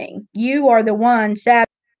running. You are the one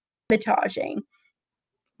sabotaging.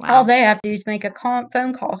 All Wow. they have to do is make a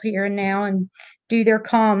phone call here and now and do their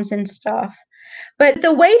comms and stuff. But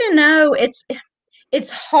the way to know, it's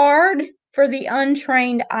hard for the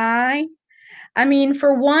untrained eye. I mean,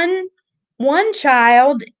 for one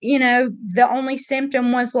child, the only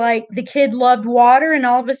symptom was like the kid loved water, and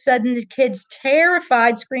all of a sudden the kid's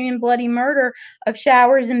terrified, screaming bloody murder of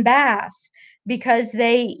showers and baths because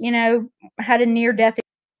they, had a near death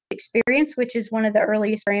experience, which is one of the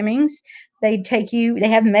earliest programmings. They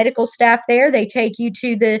have medical staff there. They take you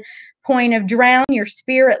to the point of drown. Your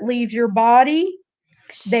spirit leaves your body.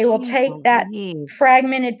 They will Jeez take that Louise.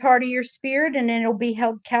 fragmented part of your spirit and then it'll be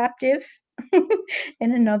held captive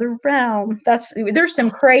in another realm. There's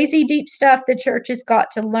some crazy deep stuff the church has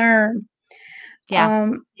got to learn Yeah,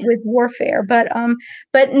 with warfare. But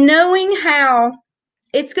knowing how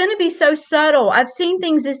it's going to be so subtle. I've seen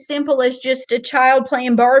things as simple as just a child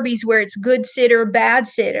playing Barbies where it's good sitter, bad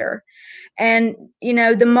sitter. And,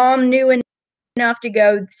 the mom knew enough to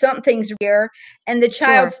go, something's here, and the sure.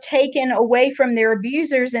 child's taken away from their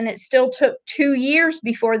abusers, and it still took 2 years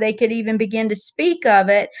before they could even begin to speak of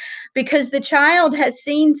it because the child has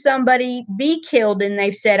seen somebody be killed and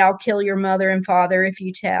they've said, I'll kill your mother and father if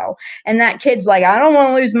you tell. And that kid's like, I don't want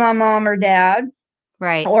to lose my mom or dad.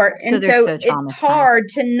 Right. So And they're so so it's traumatized. hard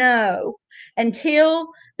to know until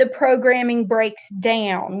the programming breaks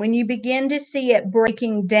down. When you begin to see it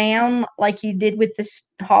breaking down, like you did with the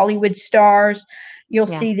Hollywood stars, you'll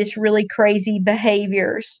Yeah. see this really crazy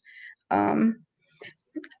behaviors.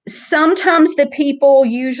 Sometimes the people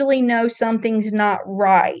usually know something's not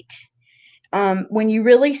right. When you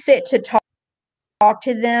really sit to talk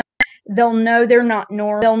to them, they'll know they're not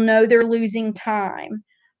normal. They'll know they're losing time,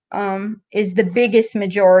 is the biggest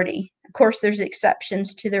majority. Of course, there's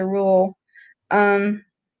exceptions to the rule. Um,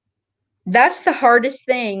 that's the hardest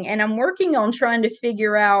thing. And I'm working on trying to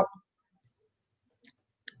figure out,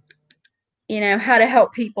 how to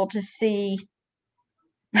help people to see.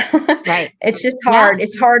 Right. It's just Yeah. hard.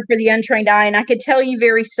 It's hard for the untrained eye. And I could tell you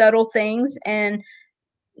very subtle things. And,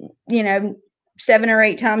 you know, 7 or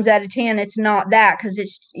 8 times out of 10, it's not that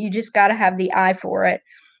because you just got to have the eye for it.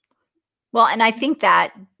 Well, and I think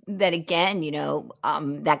that again,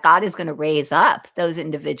 that God is going to raise up those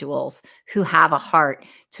individuals who have a heart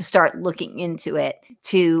to start looking into it,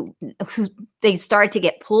 who they start to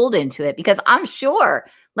get pulled into it, because I'm sure,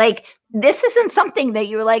 like, this isn't something that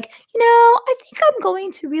you're like, I think I'm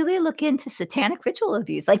going to really look into satanic ritual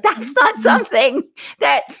abuse. Like, that's not something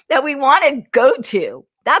that we want to go to.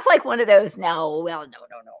 That's like one of those, no, well, no,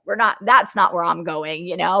 we're not, that's not where I'm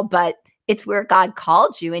going, but it's where God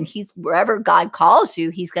called you, and wherever God calls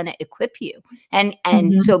you, he's going to equip you. And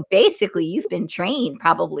so basically you've been trained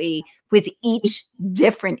probably with each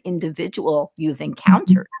different individual you've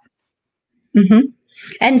encountered. Mm-hmm.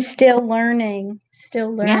 And still learning.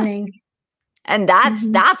 Yeah. And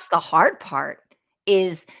that's the hard part,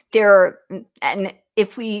 is there. And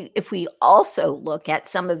if we also look at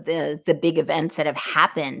some of the big events that have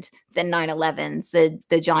happened, the 9/11s,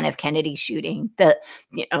 the John F. Kennedy shooting,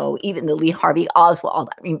 even the Lee Harvey Oswald.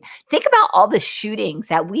 I mean, think about all the shootings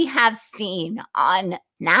that we have seen on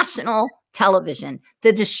national television,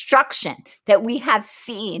 the destruction that we have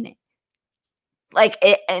seen, like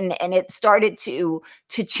it, and it started to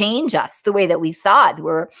change us the way that we thought.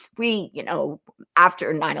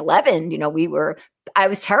 After 9/11, I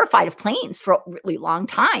was terrified of planes for a really long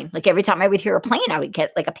time. Like, every time I would hear a plane, I would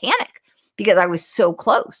get like a panic because I was so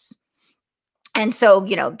close. And so,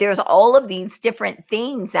 there's all of these different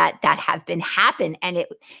things that have been happen, and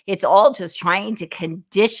it's all just trying to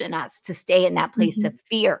condition us to stay in that place of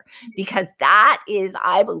fear, because that is,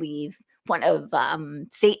 I believe, one of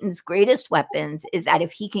Satan's greatest weapons, is that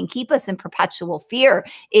if he can keep us in perpetual fear,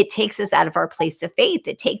 it takes us out of our place of faith.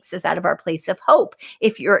 It takes us out of our place of hope.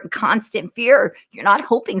 If you're in constant fear, you're not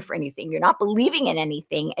hoping for anything. You're not believing in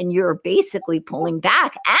anything. And you're basically pulling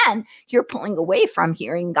back, and you're pulling away from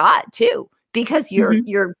hearing God too, because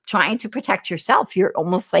you're trying to protect yourself. You're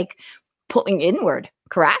almost like pulling inward,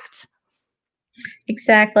 correct?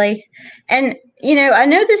 Exactly. And, I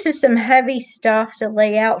know this is some heavy stuff to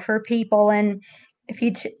lay out for people. And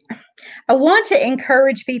I want to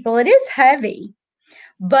encourage people, it is heavy,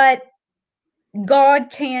 but God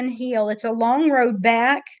can heal. It's a long road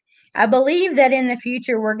back. I believe that in the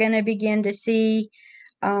future, we're going to begin to see,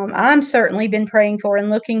 I'm certainly been praying for and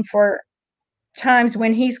looking for times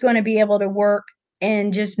when he's going to be able to work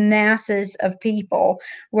in just masses of people,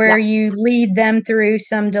 where Yeah. you lead them through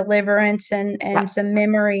some deliverance and Yeah. some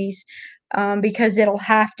memories, because it'll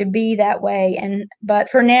have to be that way. But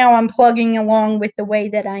for now, I'm plugging along with the way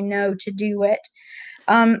that I know to do it.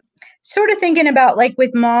 sort of thinking about, like,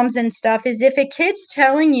 with moms and stuff, is if a kid's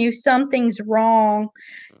telling you something's wrong,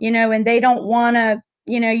 and they don't wanna,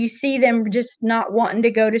 you see them just not wanting to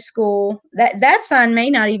go to school, that sign may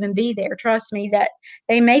not even be there, trust me, that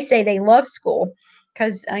they may say they love school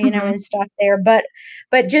 'cause, Mhm. and stuff there, but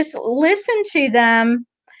just listen to them,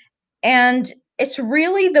 and it's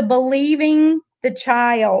really the believing the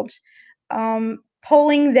child,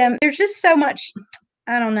 pulling them there's just so much.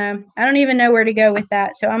 I don't know. I don't even know where to go with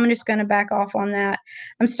that, so I'm just gonna back off on that.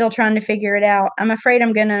 I'm still trying to figure it out. I'm afraid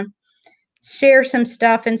I'm gonna share some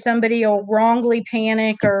stuff and somebody will wrongly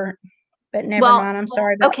panic but never Well, mind, I'm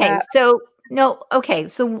sorry about okay, that. so no, okay,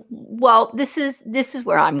 so well, this is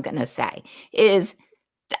where I'm gonna say is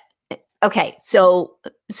okay, so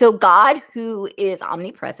God who is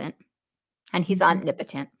omnipresent and he's Mhm.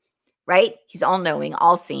 omnipotent, right? He's all knowing,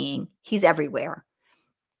 all seeing, he's everywhere.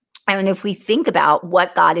 And if we think about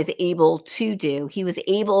what God is able to do, he was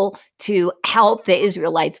able to help the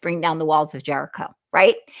Israelites bring down the walls of Jericho,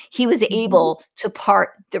 right? He was Mhm. able to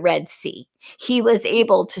part the Red Sea. He was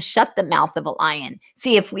able to shut the mouth of a lion.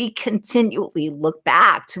 See, if we continually look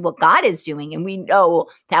back to what God is doing, and we know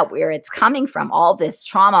that where it's coming from, all this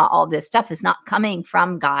trauma, all this stuff is not coming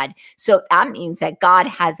from God. So that means that God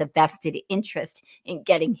has a vested interest in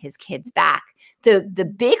getting his kids back.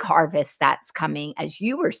 The big harvest that's coming, as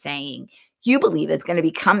you were saying, you believe is going to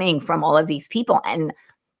be coming from all of these people. And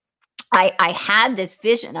I had this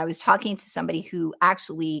vision. I was talking to somebody who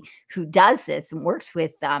does this and works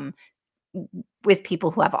with people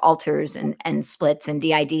who have altars and splits and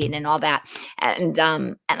DID and all that. And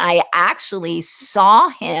I actually saw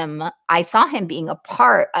him. I saw him being a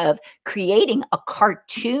part of creating a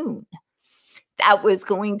cartoon that was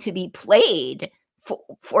going to be played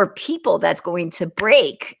for people that's going to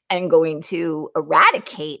break and going to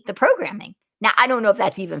eradicate the programming. Now, I don't know if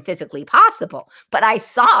that's even physically possible, but I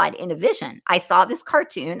saw it in a vision. I saw this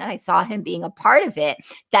cartoon and I saw him being a part of it,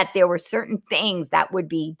 that there were certain things that would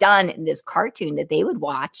be done in this cartoon that they would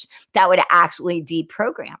watch that would actually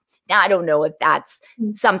deprogram. Now, I don't know if that's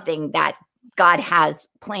something that God has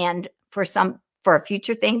planned for a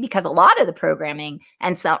future thing, because a lot of the programming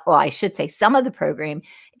and I should say some of the program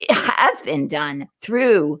has been done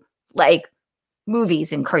through like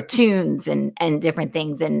movies and cartoons and different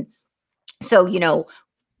things. And so,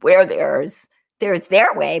 where there's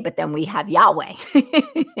their way, but then we have Yahweh.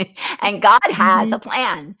 And God has a Mhm.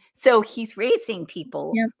 plan. So he's raising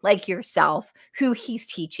people Yep. like yourself who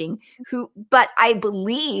he's teaching, but I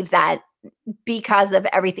believe that because of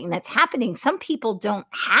everything that's happening, some people don't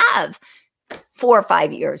have 4 or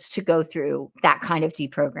 5 years to go through that kind of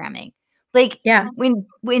deprogramming. Like Yeah.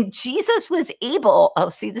 when Jesus was able, oh,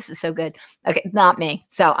 see, this is so good. Okay, not me.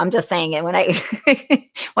 So I'm just saying it. When I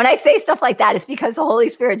when I say stuff like that, it's because the Holy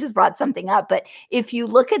Spirit just brought something up. But if you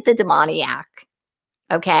look at the demoniac,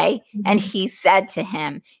 okay, and Mhm. he said to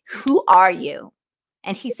him, "Who are you?"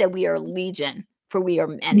 And he said, "We are legion, for we are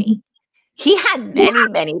many." Mhm. He had many,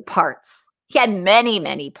 many parts. He had many,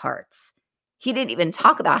 many parts. He didn't even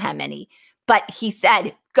talk about how many, but he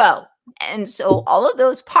said, go. And so all of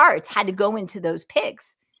those parts had to go into those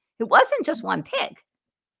pigs. It wasn't just one pig.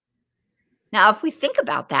 Now, if we think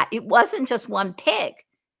about that, it wasn't just one pig.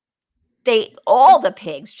 All the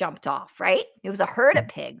pigs jumped off, right? It was a herd of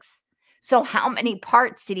pigs. So how many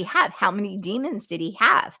parts did he have? How many demons did he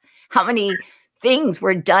have? How many things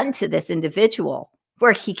were done to this individual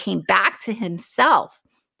where he came back to himself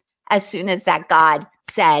as soon as that God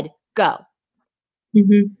said, go?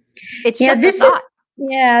 Mhm. It's Yeah, just a thought.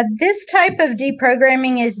 this type of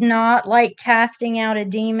deprogramming is not like casting out a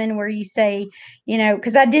demon where you say,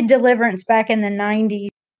 because I did deliverance back in the 90s,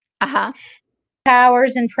 Uh-huh.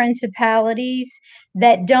 powers and principalities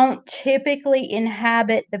that don't typically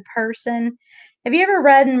inhabit the person. Have you ever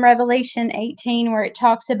read in Revelation 18 where it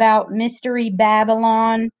talks about mystery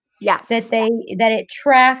Babylon, that Yes. it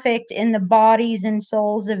trafficked in the bodies and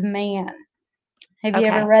souls of man? Have you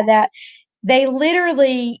ever Okay. read that? They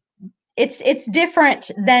literally it's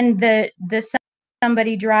different than the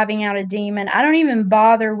somebody driving out a demon. I don't even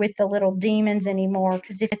bother with the little demons anymore,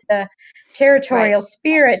 because if the Right. territorial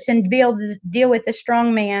spirits and be able to deal with the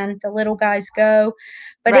strong man, the little guys go.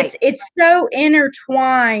 But Right. it's so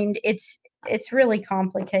intertwined. It's really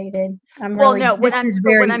complicated. Well, no, This is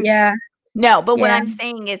very, yeah. what Yeah. I'm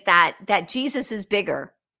saying is that Jesus is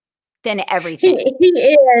bigger than He everything.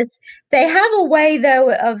 he is. They have a way,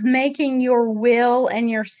 though, of making your will and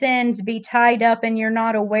your sins be tied up and you're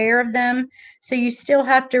not aware of them. So you still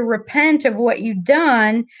have to repent of what you've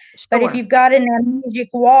done. But if Sure. you've got an amnesic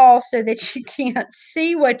wall so that you can't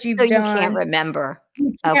see what So you've you can't done, remember.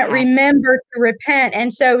 you can't Okay. remember to repent.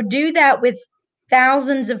 And so do that with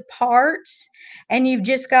thousands of parts, and you've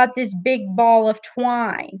just got this big ball of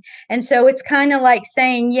twine. And so it's kind of like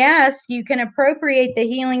saying, yes, you can appropriate the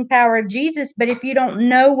healing power of Jesus, but if you don't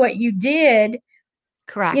know what you did,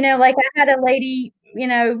 Correct. like I had a lady,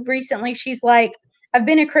 recently, she's like, I've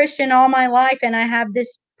been a Christian all my life, and I have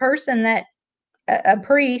this person that a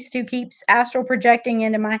priest who keeps astral projecting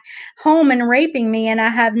into my home and raping me, and I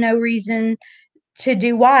have no reason to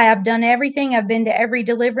do why. I've done everything. I've been to every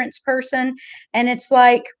deliverance person, and it's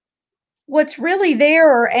like, what's really there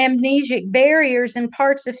are amnesic barriers and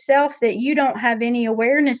parts of self that you don't have any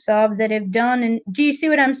awareness of that have done. And do you see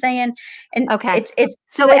what I'm saying? And Okay. it's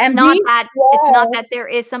So the it's not amnesic that walls there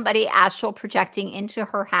is somebody astral projecting into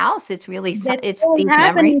her house. It's really that's it's really these memories.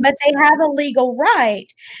 happening, but they have a legal right.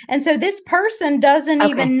 And so this person doesn't Okay.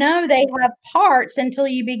 even know they have parts until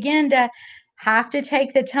you begin to have to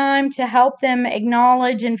take the time to help them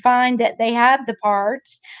acknowledge and find that they have the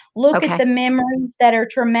parts, look at Okay. the memories that are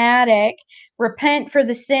traumatic, repent for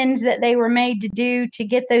the sins that they were made to do to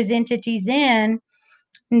get those entities in,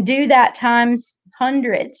 and do that times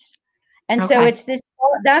hundreds. And so Okay. it's this,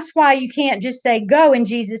 that's why you can't just say, go in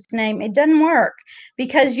Jesus' name. It doesn't work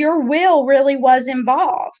because your will really was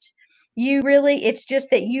involved. It's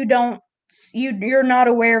just that you're not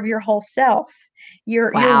aware of your whole self.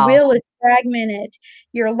 Your Wow. will is fragmented,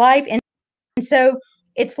 your life. And so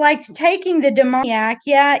it's like taking the demoniac.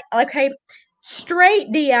 Yeah. Okay.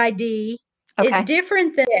 Straight DID is Okay.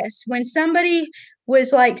 different than this. When somebody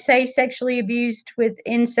was like, say, sexually abused with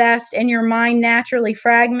incest and your mind naturally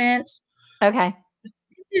fragments, Okay.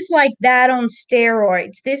 is like that on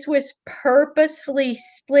steroids. This was purposefully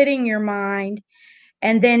splitting your mind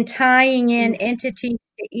and then tying in Jesus. entities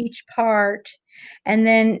to each part, and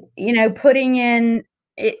then putting in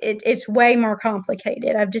it's way more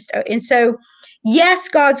complicated. And so yes,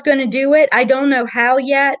 God's going to do it. I don't know how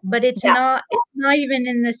yet, but Yes. it's not even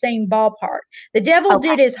in the same ballpark. The devil Okay.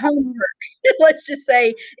 did his homework. Let's just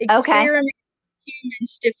say Okay. experiment with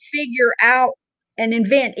humans to figure out and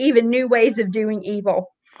invent even new ways of doing evil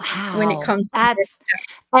when it Wow. comes to this That's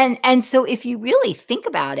stuff. and so if you really think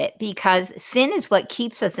about it, because sin is what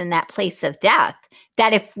keeps us in that place of death,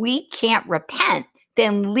 that if we can't repent,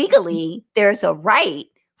 then legally there's a right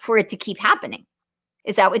for it to keep happening.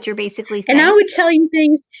 Is that what you're basically And I saying? would tell you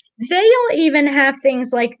things, they'll even have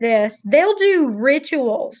things like this. They'll do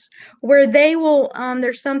rituals where they will,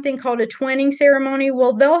 there's something called a twinning ceremony.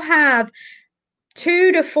 Well, they'll have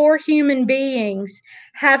 2 to 4 human beings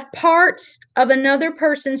have parts of another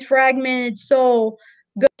person's fragmented soul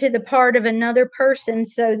go to the part of another person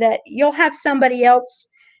so that you'll have somebody else.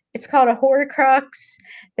 It's called a horcrux.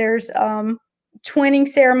 There's twinning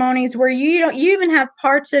ceremonies where you even have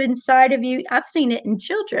parts of inside of you. I've seen it in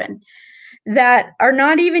children that are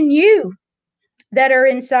not even you, that are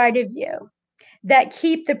inside of you, that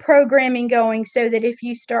keep the programming going, so that if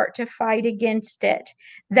you start to fight against it,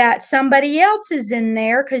 that somebody else is in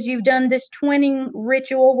there because you've done this twinning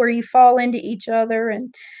ritual where you fall into each other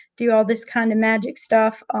and do all this kind of magic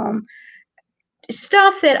stuff.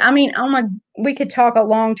 Stuff that, I mean, oh my, we could talk a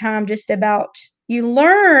long time just about, you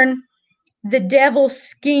learn the devil's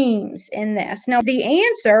schemes in this. Now, the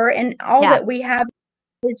answer and all Yeah. that we have,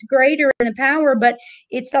 it's greater in the power, but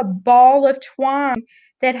it's a ball of twine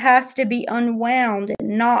that has to be unwound,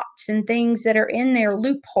 and knots and things that are in there,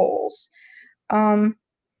 loopholes, um,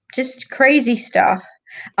 just crazy stuff.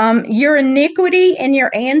 Your iniquity and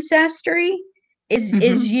your ancestry is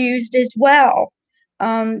Mhm. used as well.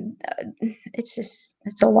 Um, it's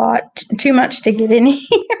a lot, too much to get in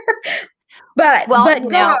here. But Well,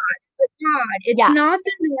 God, it's yes. not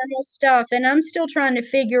the normal stuff, and I'm still trying to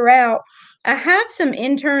figure out. I have some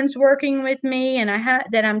interns working with me, and I have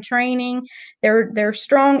that I'm training. They're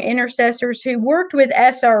strong intercessors who worked with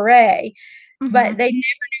SRA, but Mhm. they never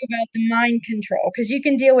knew about the mind control, because you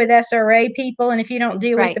can deal with SRA people, and if you don't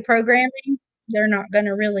deal with Right. the programming, they're not going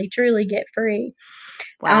to really truly get free.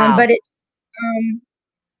 Wow. But um,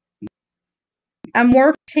 I'm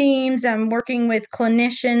working teams. I'm working with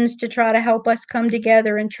clinicians to try to help us come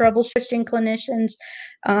together, and troubleshooting clinicians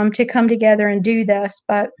to come together and do this.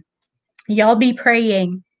 But y'all be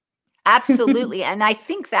praying. Absolutely. And I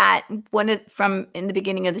think that from in the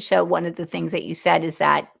beginning of the show, one of the things that you said is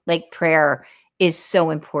that like prayer is so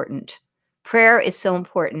important. Prayer is so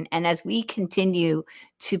important. And as we continue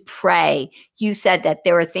to pray, you said that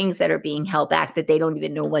there are things that are being held back that they don't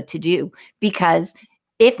even know what to do. Because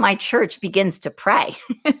if my church begins to pray,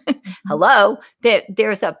 hello,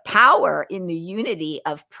 there's a power in the unity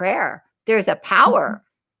of prayer. There's a power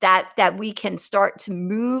that we can start to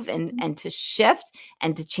move and to shift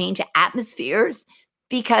and to change atmospheres,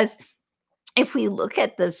 because if we look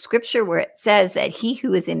at the scripture where it says that he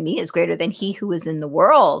who is in me is greater than he who is in the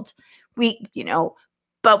world, we,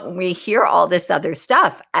 but when we hear all this other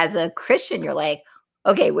stuff as a Christian, you're like,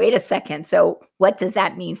 okay, wait a second. So what does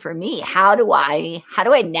that mean for me? How do I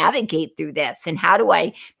navigate through this? And how do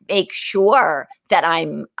I make sure that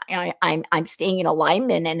I'm staying in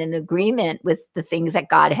alignment and in agreement with the things that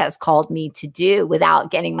God has called me to do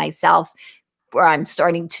without getting myself where I'm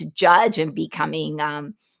starting to judge and becoming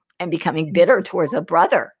bitter towards a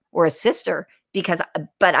brother or a sister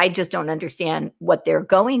but I just don't understand what they're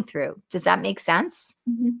going through. Does that make sense?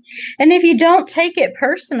 Mm-hmm. And if you don't take it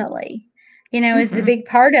personally, is the big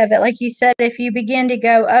part of it. Like you said, if you begin to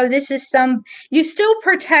go, oh, you still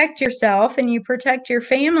protect yourself and you protect your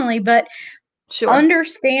family, but Sure.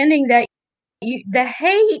 Understanding that the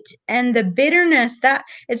hate and the bitterness, that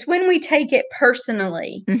it's when we take it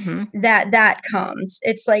personally that comes.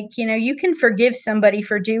 It's like, you can forgive somebody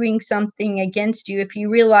for doing something against you if you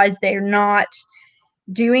realize they're not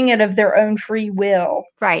doing it of their own free will.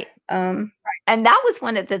 Right. And that was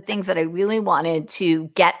one of the things that I really wanted to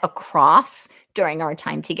get across during our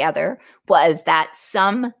time together, was that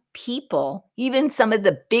some people, even some of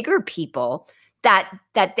the bigger people, that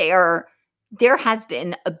there has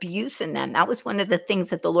been abuse in them. That was one of the things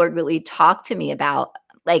that the Lord really talked to me about,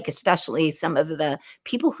 like especially some of the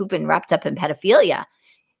people who've been wrapped up in pedophilia.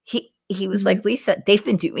 He was like, Lisa, they've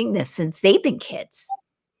been doing this since they've been kids.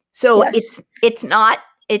 So yes. it's not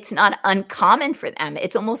uncommon for them.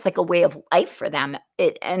 It's almost like a way of life for them.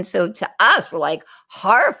 And so to us, we're like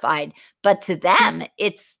horrified, but to them,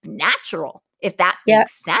 it's natural, if that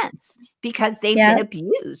makes sense, because they've been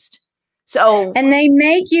abused. So, and they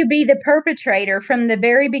make you be the perpetrator from the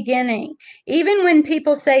very beginning. Even when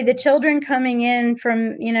people say the children coming in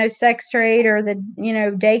from, sex trade or the,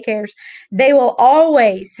 daycares, they will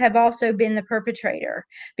always have also been the perpetrator,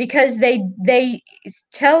 because they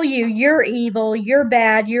tell you you're evil, you're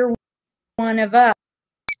bad, you're one of us.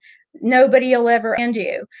 Nobody will ever end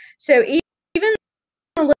you. So even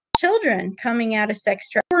the little children coming out of sex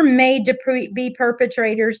trade were made to be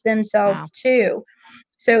perpetrators themselves too.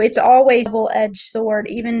 So it's always a double-edged sword,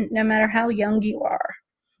 even no matter how young you are.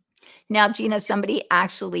 Now, Gina, somebody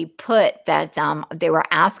actually put that they were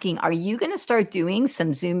asking, are you going to start doing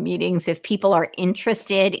some Zoom meetings if people are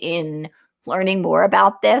interested in learning more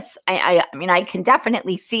about this? I mean, I can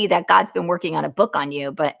definitely see that God's been working on a book on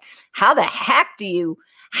you, but how the heck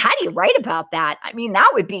how do you write about that? I mean, that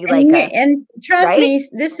would be like and trust right? me,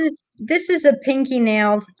 this is a pinky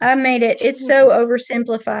nail. I made it. Jesus. It's so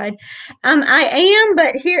oversimplified. I am,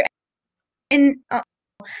 but here and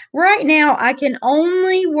right now I can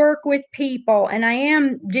only work with people, and I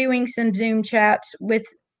am doing some Zoom chats with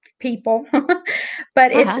people.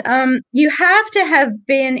 But it's you have to have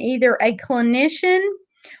been either a clinician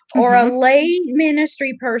or a lay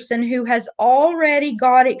ministry person who has already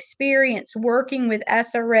got experience working with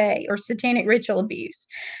SRA or satanic ritual abuse.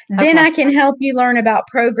 Then I can help you learn about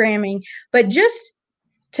programming. But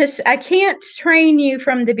I can't train you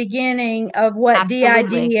from the beginning of what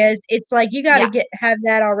DID is. It's like you got to have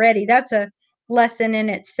that already. That's a lesson in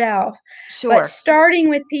itself. Sure. But starting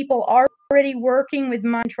with people already working with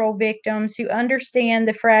mind control victims who understand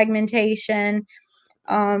the fragmentation,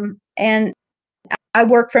 and I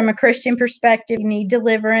work from a Christian perspective. You need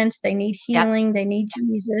deliverance, they need healing, they need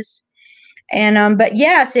Jesus. And but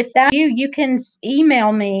yes, if that's you can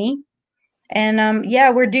email me. And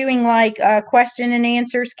we're doing like question and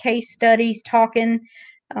answers, case studies, talking,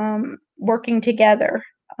 working together.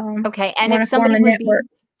 And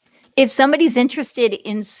if somebody's interested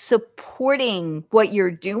in supporting what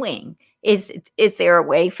you're doing, is there a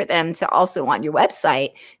way for them to also on your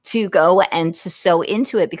website to go and to sow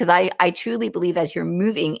into it? Because I truly believe as you're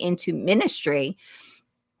moving into ministry,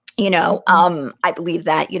 I believe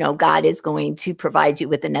that, God is going to provide you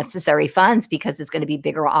with the necessary funds, because it's going to be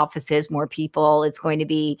bigger offices, more people, it's going to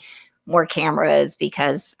be more cameras,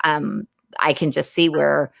 because I can just see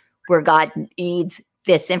where God needs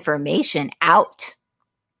this information out.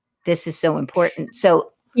 This is so important.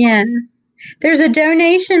 So there's a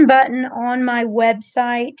donation button on my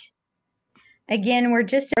website. Again, we're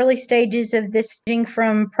just early stages of this,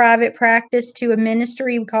 from private practice to a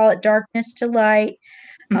ministry. We call it darkness to light.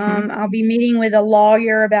 I'll be meeting with a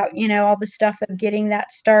lawyer about, all the stuff of getting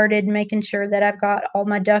that started, making sure that I've got all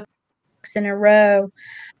my ducks in a row.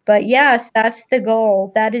 But yes, that's the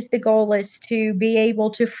goal. That is the goal, is to be able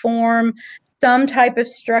to form some type of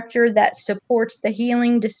structure that supports the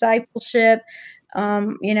healing, discipleship,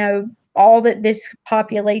 all that this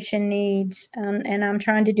population needs. And I'm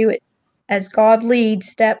trying to do it as God leads,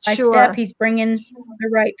 step by step, Sure. he's bringing the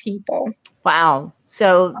right people. Wow.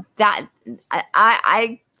 So that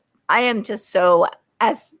I am just so,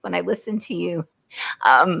 as when I listen to you,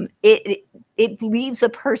 it leaves a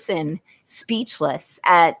person speechless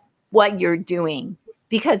at what you're doing,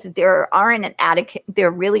 because there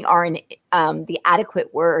really aren't the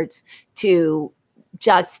adequate words to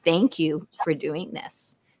just thank you for doing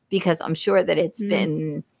this, because I'm sure that it's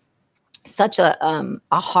been such a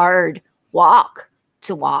hard walk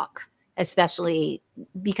to walk, especially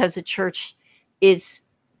because the church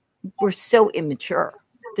we're so immature.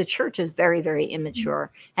 The church is very, very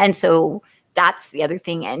immature. And so that's the other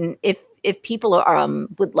thing. And if people are,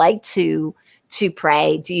 would like to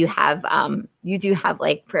pray, do you have, you do have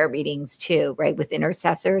like prayer meetings too, right? With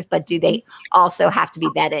intercessors, but do they also have to be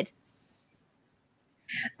vetted?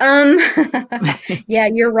 Yeah,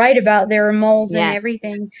 you're right about there are moles and Yeah.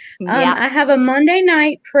 everything. Yeah. I have a Monday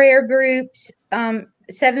night prayer group,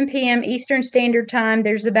 7 p.m. Eastern Standard Time.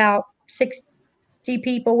 There's about 60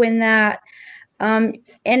 people in that. And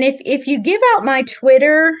if you give out my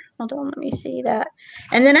Twitter, hold on, let me see that.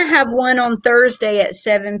 And then I have one on Thursday at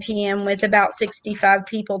 7 p.m. with about 65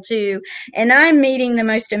 people too. And I'm meeting the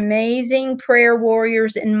most amazing prayer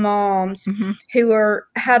warriors and moms who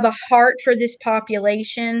have a heart for this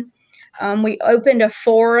population. We opened a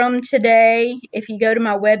forum today. If you go to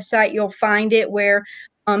my website, you'll find it, where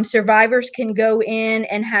survivors can go in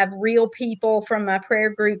and have real people from my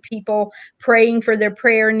prayer group, people praying for their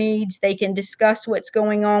prayer needs. They can discuss what's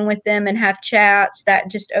going on with them and have chats. That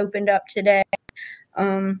just opened up today.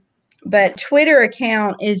 But Twitter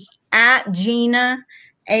account is at Gina,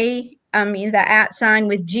 the at sign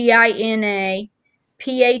with GINA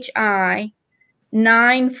PHI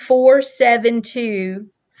 9472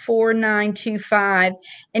 4925.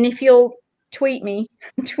 And if you'll tweet me,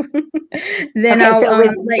 then Okay, I'll so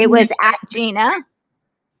let it you was know. at Gina,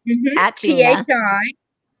 at Gina,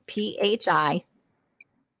 PHI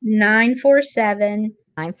 947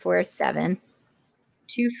 947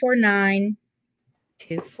 249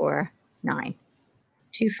 249.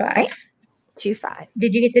 25. Right? 25.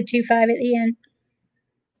 Did you get the 25 at the end?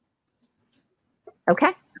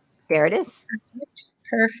 Okay, there it is.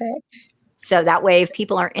 Perfect. So that way, if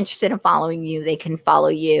people are interested in following you, they can follow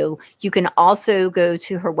you. You can also go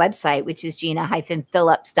to her website, which is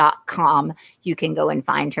gina-phillips.com. You can go and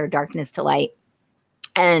find her, Darkness to Light.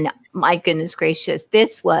 And my goodness gracious,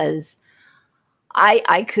 this was,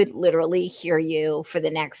 I could literally hear you for the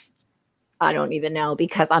next, I don't even know,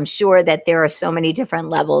 because I'm sure that there are so many different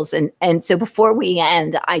levels. And so before we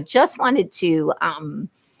end, I just wanted to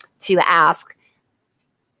ask,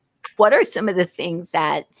 what are some of the things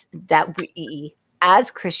that we as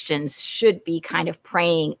Christians should be kind of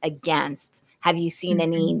praying against? Have you seen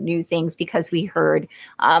any new things? Because we heard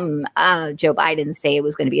Joe Biden say it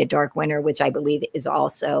was going to be a dark winter, which I believe is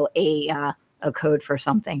also a code for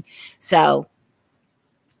something. So,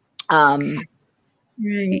 right.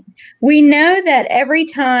 We know that every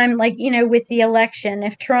time, like, with the election,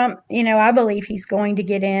 if Trump, I believe he's going to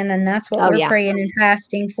get in, and that's what we're praying and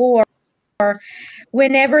fasting for.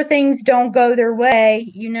 Whenever things don't go their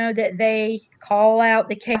way, that they call out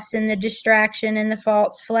the chaos and the distraction and the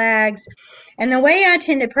false flags. And the way I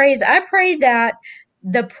tend to pray is I pray that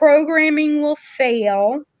the programming will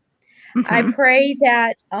fail. I pray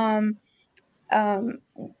that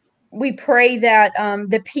we pray that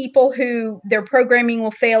the people who their programming will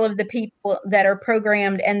fail of the people that are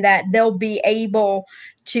programmed, and that they'll be able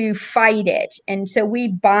to fight it. And so we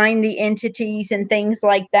bind the entities and things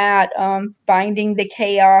like that, binding the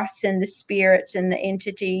chaos and the spirits and the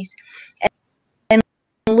entities, and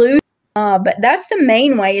lose. But that's the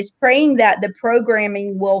main way, is praying that the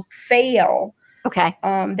programming will fail. okay.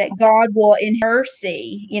 That God will, in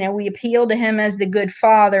mercy, we appeal to him as the good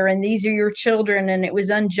father, and these are your children, and it was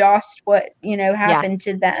unjust what, happened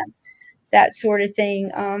to them, that sort of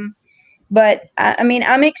thing. But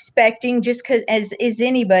I'm expecting, just because, as is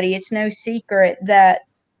anybody, it's no secret that,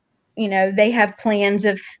 they have plans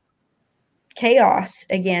of chaos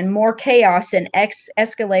again, more chaos, and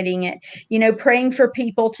escalating it, praying for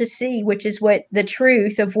people to see, which is what the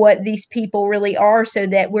truth of what these people really are, so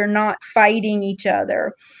that we're not fighting each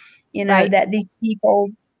other, that these people,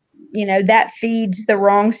 that feeds the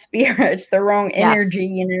wrong spirits, the wrong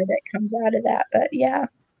energy, that comes out of that. But yeah.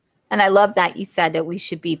 And I love that you said that we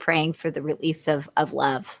should be praying for the release of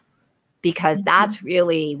love, because that's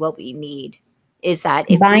really what we need, is that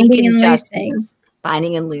if binding we can and just loosing.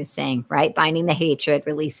 binding and loosing, right? Binding the hatred,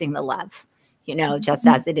 releasing the love. just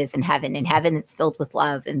as it is in heaven. In heaven, it's filled with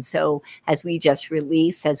love. And so as we just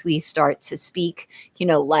release, as we start to speak,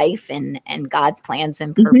 life and God's plans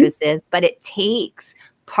and purposes, but it takes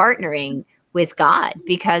partnering with God,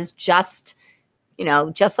 because just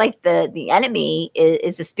like the enemy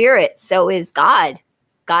is a spirit, so is God.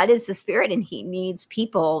 God is the spirit, and he needs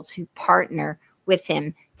people to partner with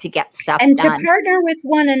him to get stuff and done. to partner with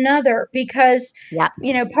one another, because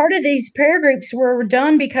part of these prayer groups were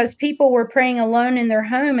done because people were praying alone in their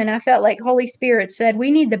home, and I felt like Holy Spirit said we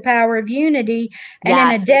need the power of unity.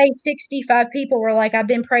 And in a day 65 people were like, I've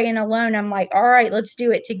been praying alone. I'm like, all right, let's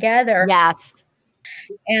do it together. Yes.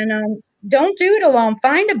 And don't do it alone.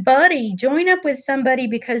 Find a buddy, join up with somebody,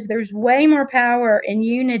 because there's way more power in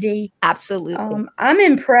unity. Absolutely. I'm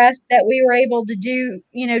impressed that we were able to do,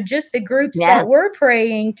 just the groups that were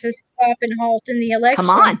praying to stop and halt in the election.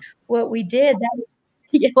 Come on. What we did. That was,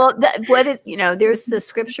 Well, there's the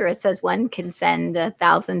scripture. It says one can send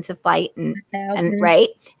 1,000 to fight, and right,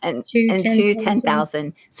 and two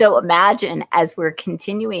 10,000. So imagine, as we're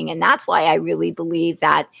continuing, and that's why I really believe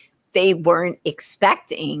that they weren't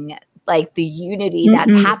expecting like the unity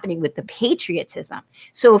that's happening with the patriotism.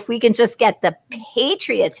 So if we can just get the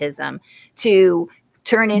patriotism to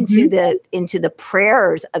turn into the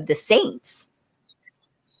prayers of the saints.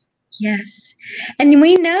 Yes. And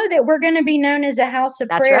we know that we're going to be known as a house of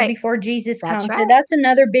prayer before Jesus comes. So that's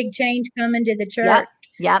another big change coming to the church.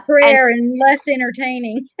 Yep. Prayer and less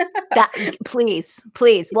entertaining. Please.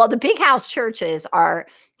 Well, the big house churches are,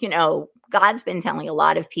 God's been telling a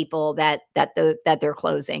lot of people that they're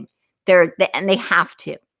closing. And they have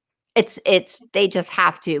to. They just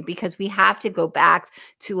have to, because we have to go back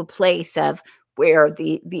to a place of where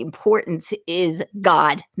the importance is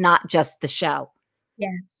God, not just the show.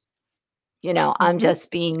 Yes. I'm just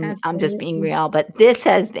being real, but this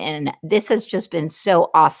has just been so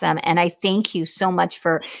awesome. And I thank you so much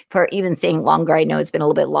for even staying longer. I know it's been a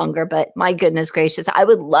little bit longer, but my goodness gracious, I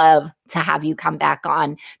would love to have you come back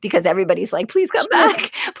on, because everybody's like, please come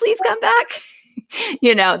back, please come back. Let's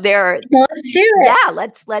do it. Yeah,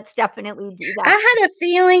 let's definitely do that. I had a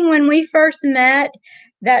feeling when we first met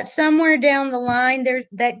that somewhere down the line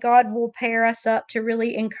that God will pair us up to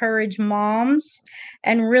really encourage moms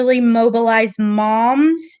and really mobilize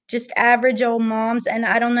moms, just average old moms. And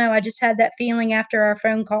I don't know, I just had that feeling after our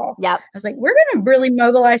phone call. Yep. I was like, we're going to really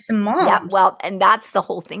mobilize some moms. Yeah, well, and that's the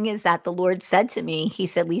whole thing, is that the Lord said to me, he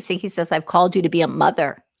said, Lisa, he says, I've called you to be a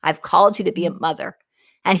mother. I've called you to be a mother.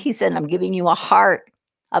 And he said, I'm giving you a heart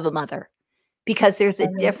of a mother, because there's a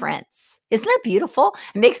difference. Isn't that beautiful?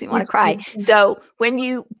 It makes me want to cry. Beautiful. So when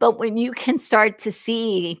you can start to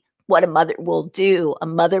see what a mother will do, a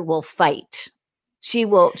mother will fight. She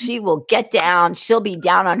will get down. She'll be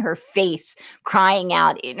down on her face, crying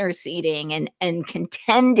out, interceding, and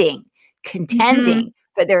contending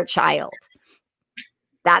for their child.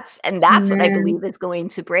 That's what I believe is going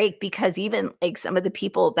to break, because even like some of the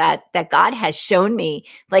people that God has shown me,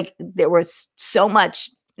 like there was so much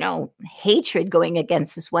hatred going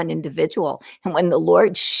against this one individual. And when the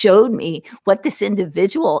Lord showed me what this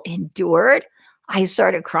individual endured, I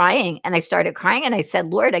started crying and I said,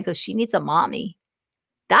 Lord, I go, she needs a mommy.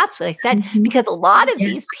 That's what I said, because a lot of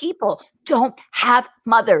these people don't have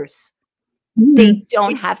mothers. They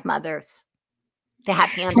don't have mothers. They have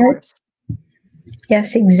handlers.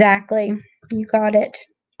 Yes, exactly. You got it.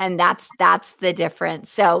 And that's the difference.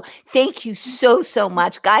 So thank you so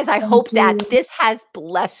much, guys. I hope that this has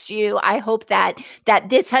blessed you. I hope that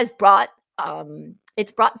this has brought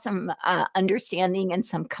it's brought some understanding and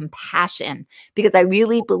some compassion, because I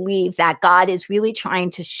really believe that God is really trying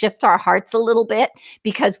to shift our hearts a little bit,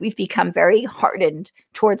 because we've become very hardened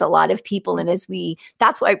towards a lot of people. And that's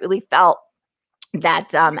why I really felt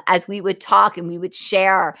that as we would talk and we would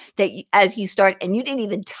share, that as you start, and you didn't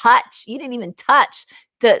even touch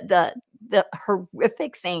the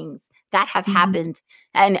horrific things that have happened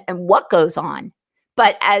and what goes on.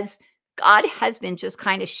 But as God has been just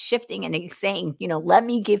kind of shifting, and he's saying, let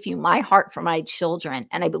me give you my heart for my children.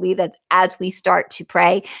 And I believe that as we start to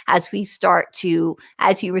pray, as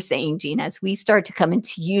you were saying, Gina, as we start to come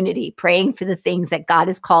into unity, praying for the things that God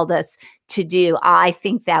has called us to do, I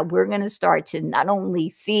think that we're going to start to not only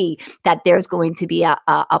see that there's going to be a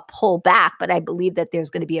pullback, but I believe that there's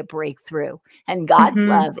going to be a breakthrough, and God's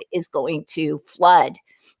love is going to flood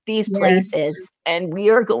these places, and we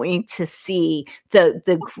are going to see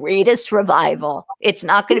the greatest revival. It's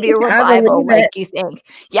not going to be a revival like you think.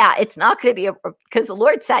 Yeah, it's not going to be because the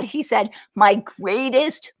Lord said, he said, my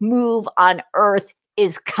greatest move on earth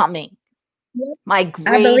is coming. Yep. My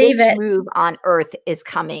I believe greatest it. move on earth is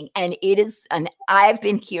coming, and it is I've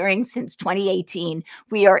been hearing since 2018,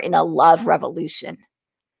 we are in a love revolution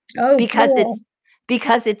Oh, because cool.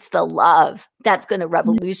 it's the love that's going to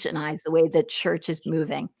revolutionize the way the church is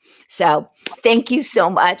moving. So thank you so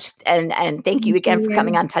much. And thank you Thank again for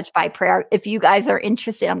coming you. on Touch by Prayer. If you guys are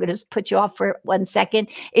interested, I'm going to just put you off for 1 second.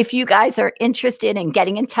 If you guys are interested in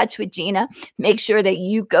getting in touch with Gina, make sure that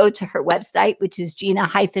you go to her website, which is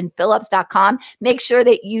gina-phillips.com. Make sure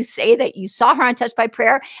that you say that you saw her on Touch by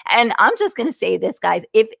Prayer. And I'm just going to say this, guys,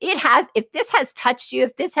 if this has touched you,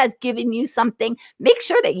 if this has given you something, make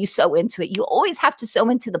sure that you sow into it. You always have to sow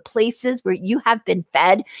into the places where you have been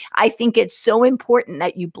fed. I think it's so important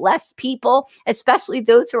that you bless people, especially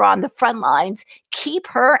those who are on the front lines. Keep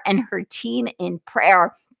her and her team in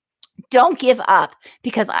prayer. Don't give up,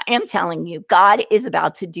 because I am telling you, God is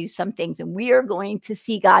about to do some things, and we are going to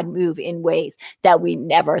see God move in ways that we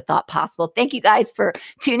never thought possible. Thank you guys for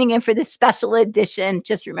tuning in for this special edition.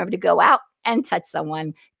 Just remember to go out and touch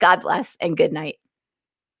someone. God bless and good night.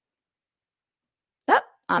 Oh,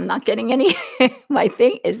 I'm not getting any. My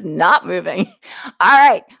thing is not moving. All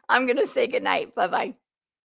right. I'm going to say good night. Bye-bye.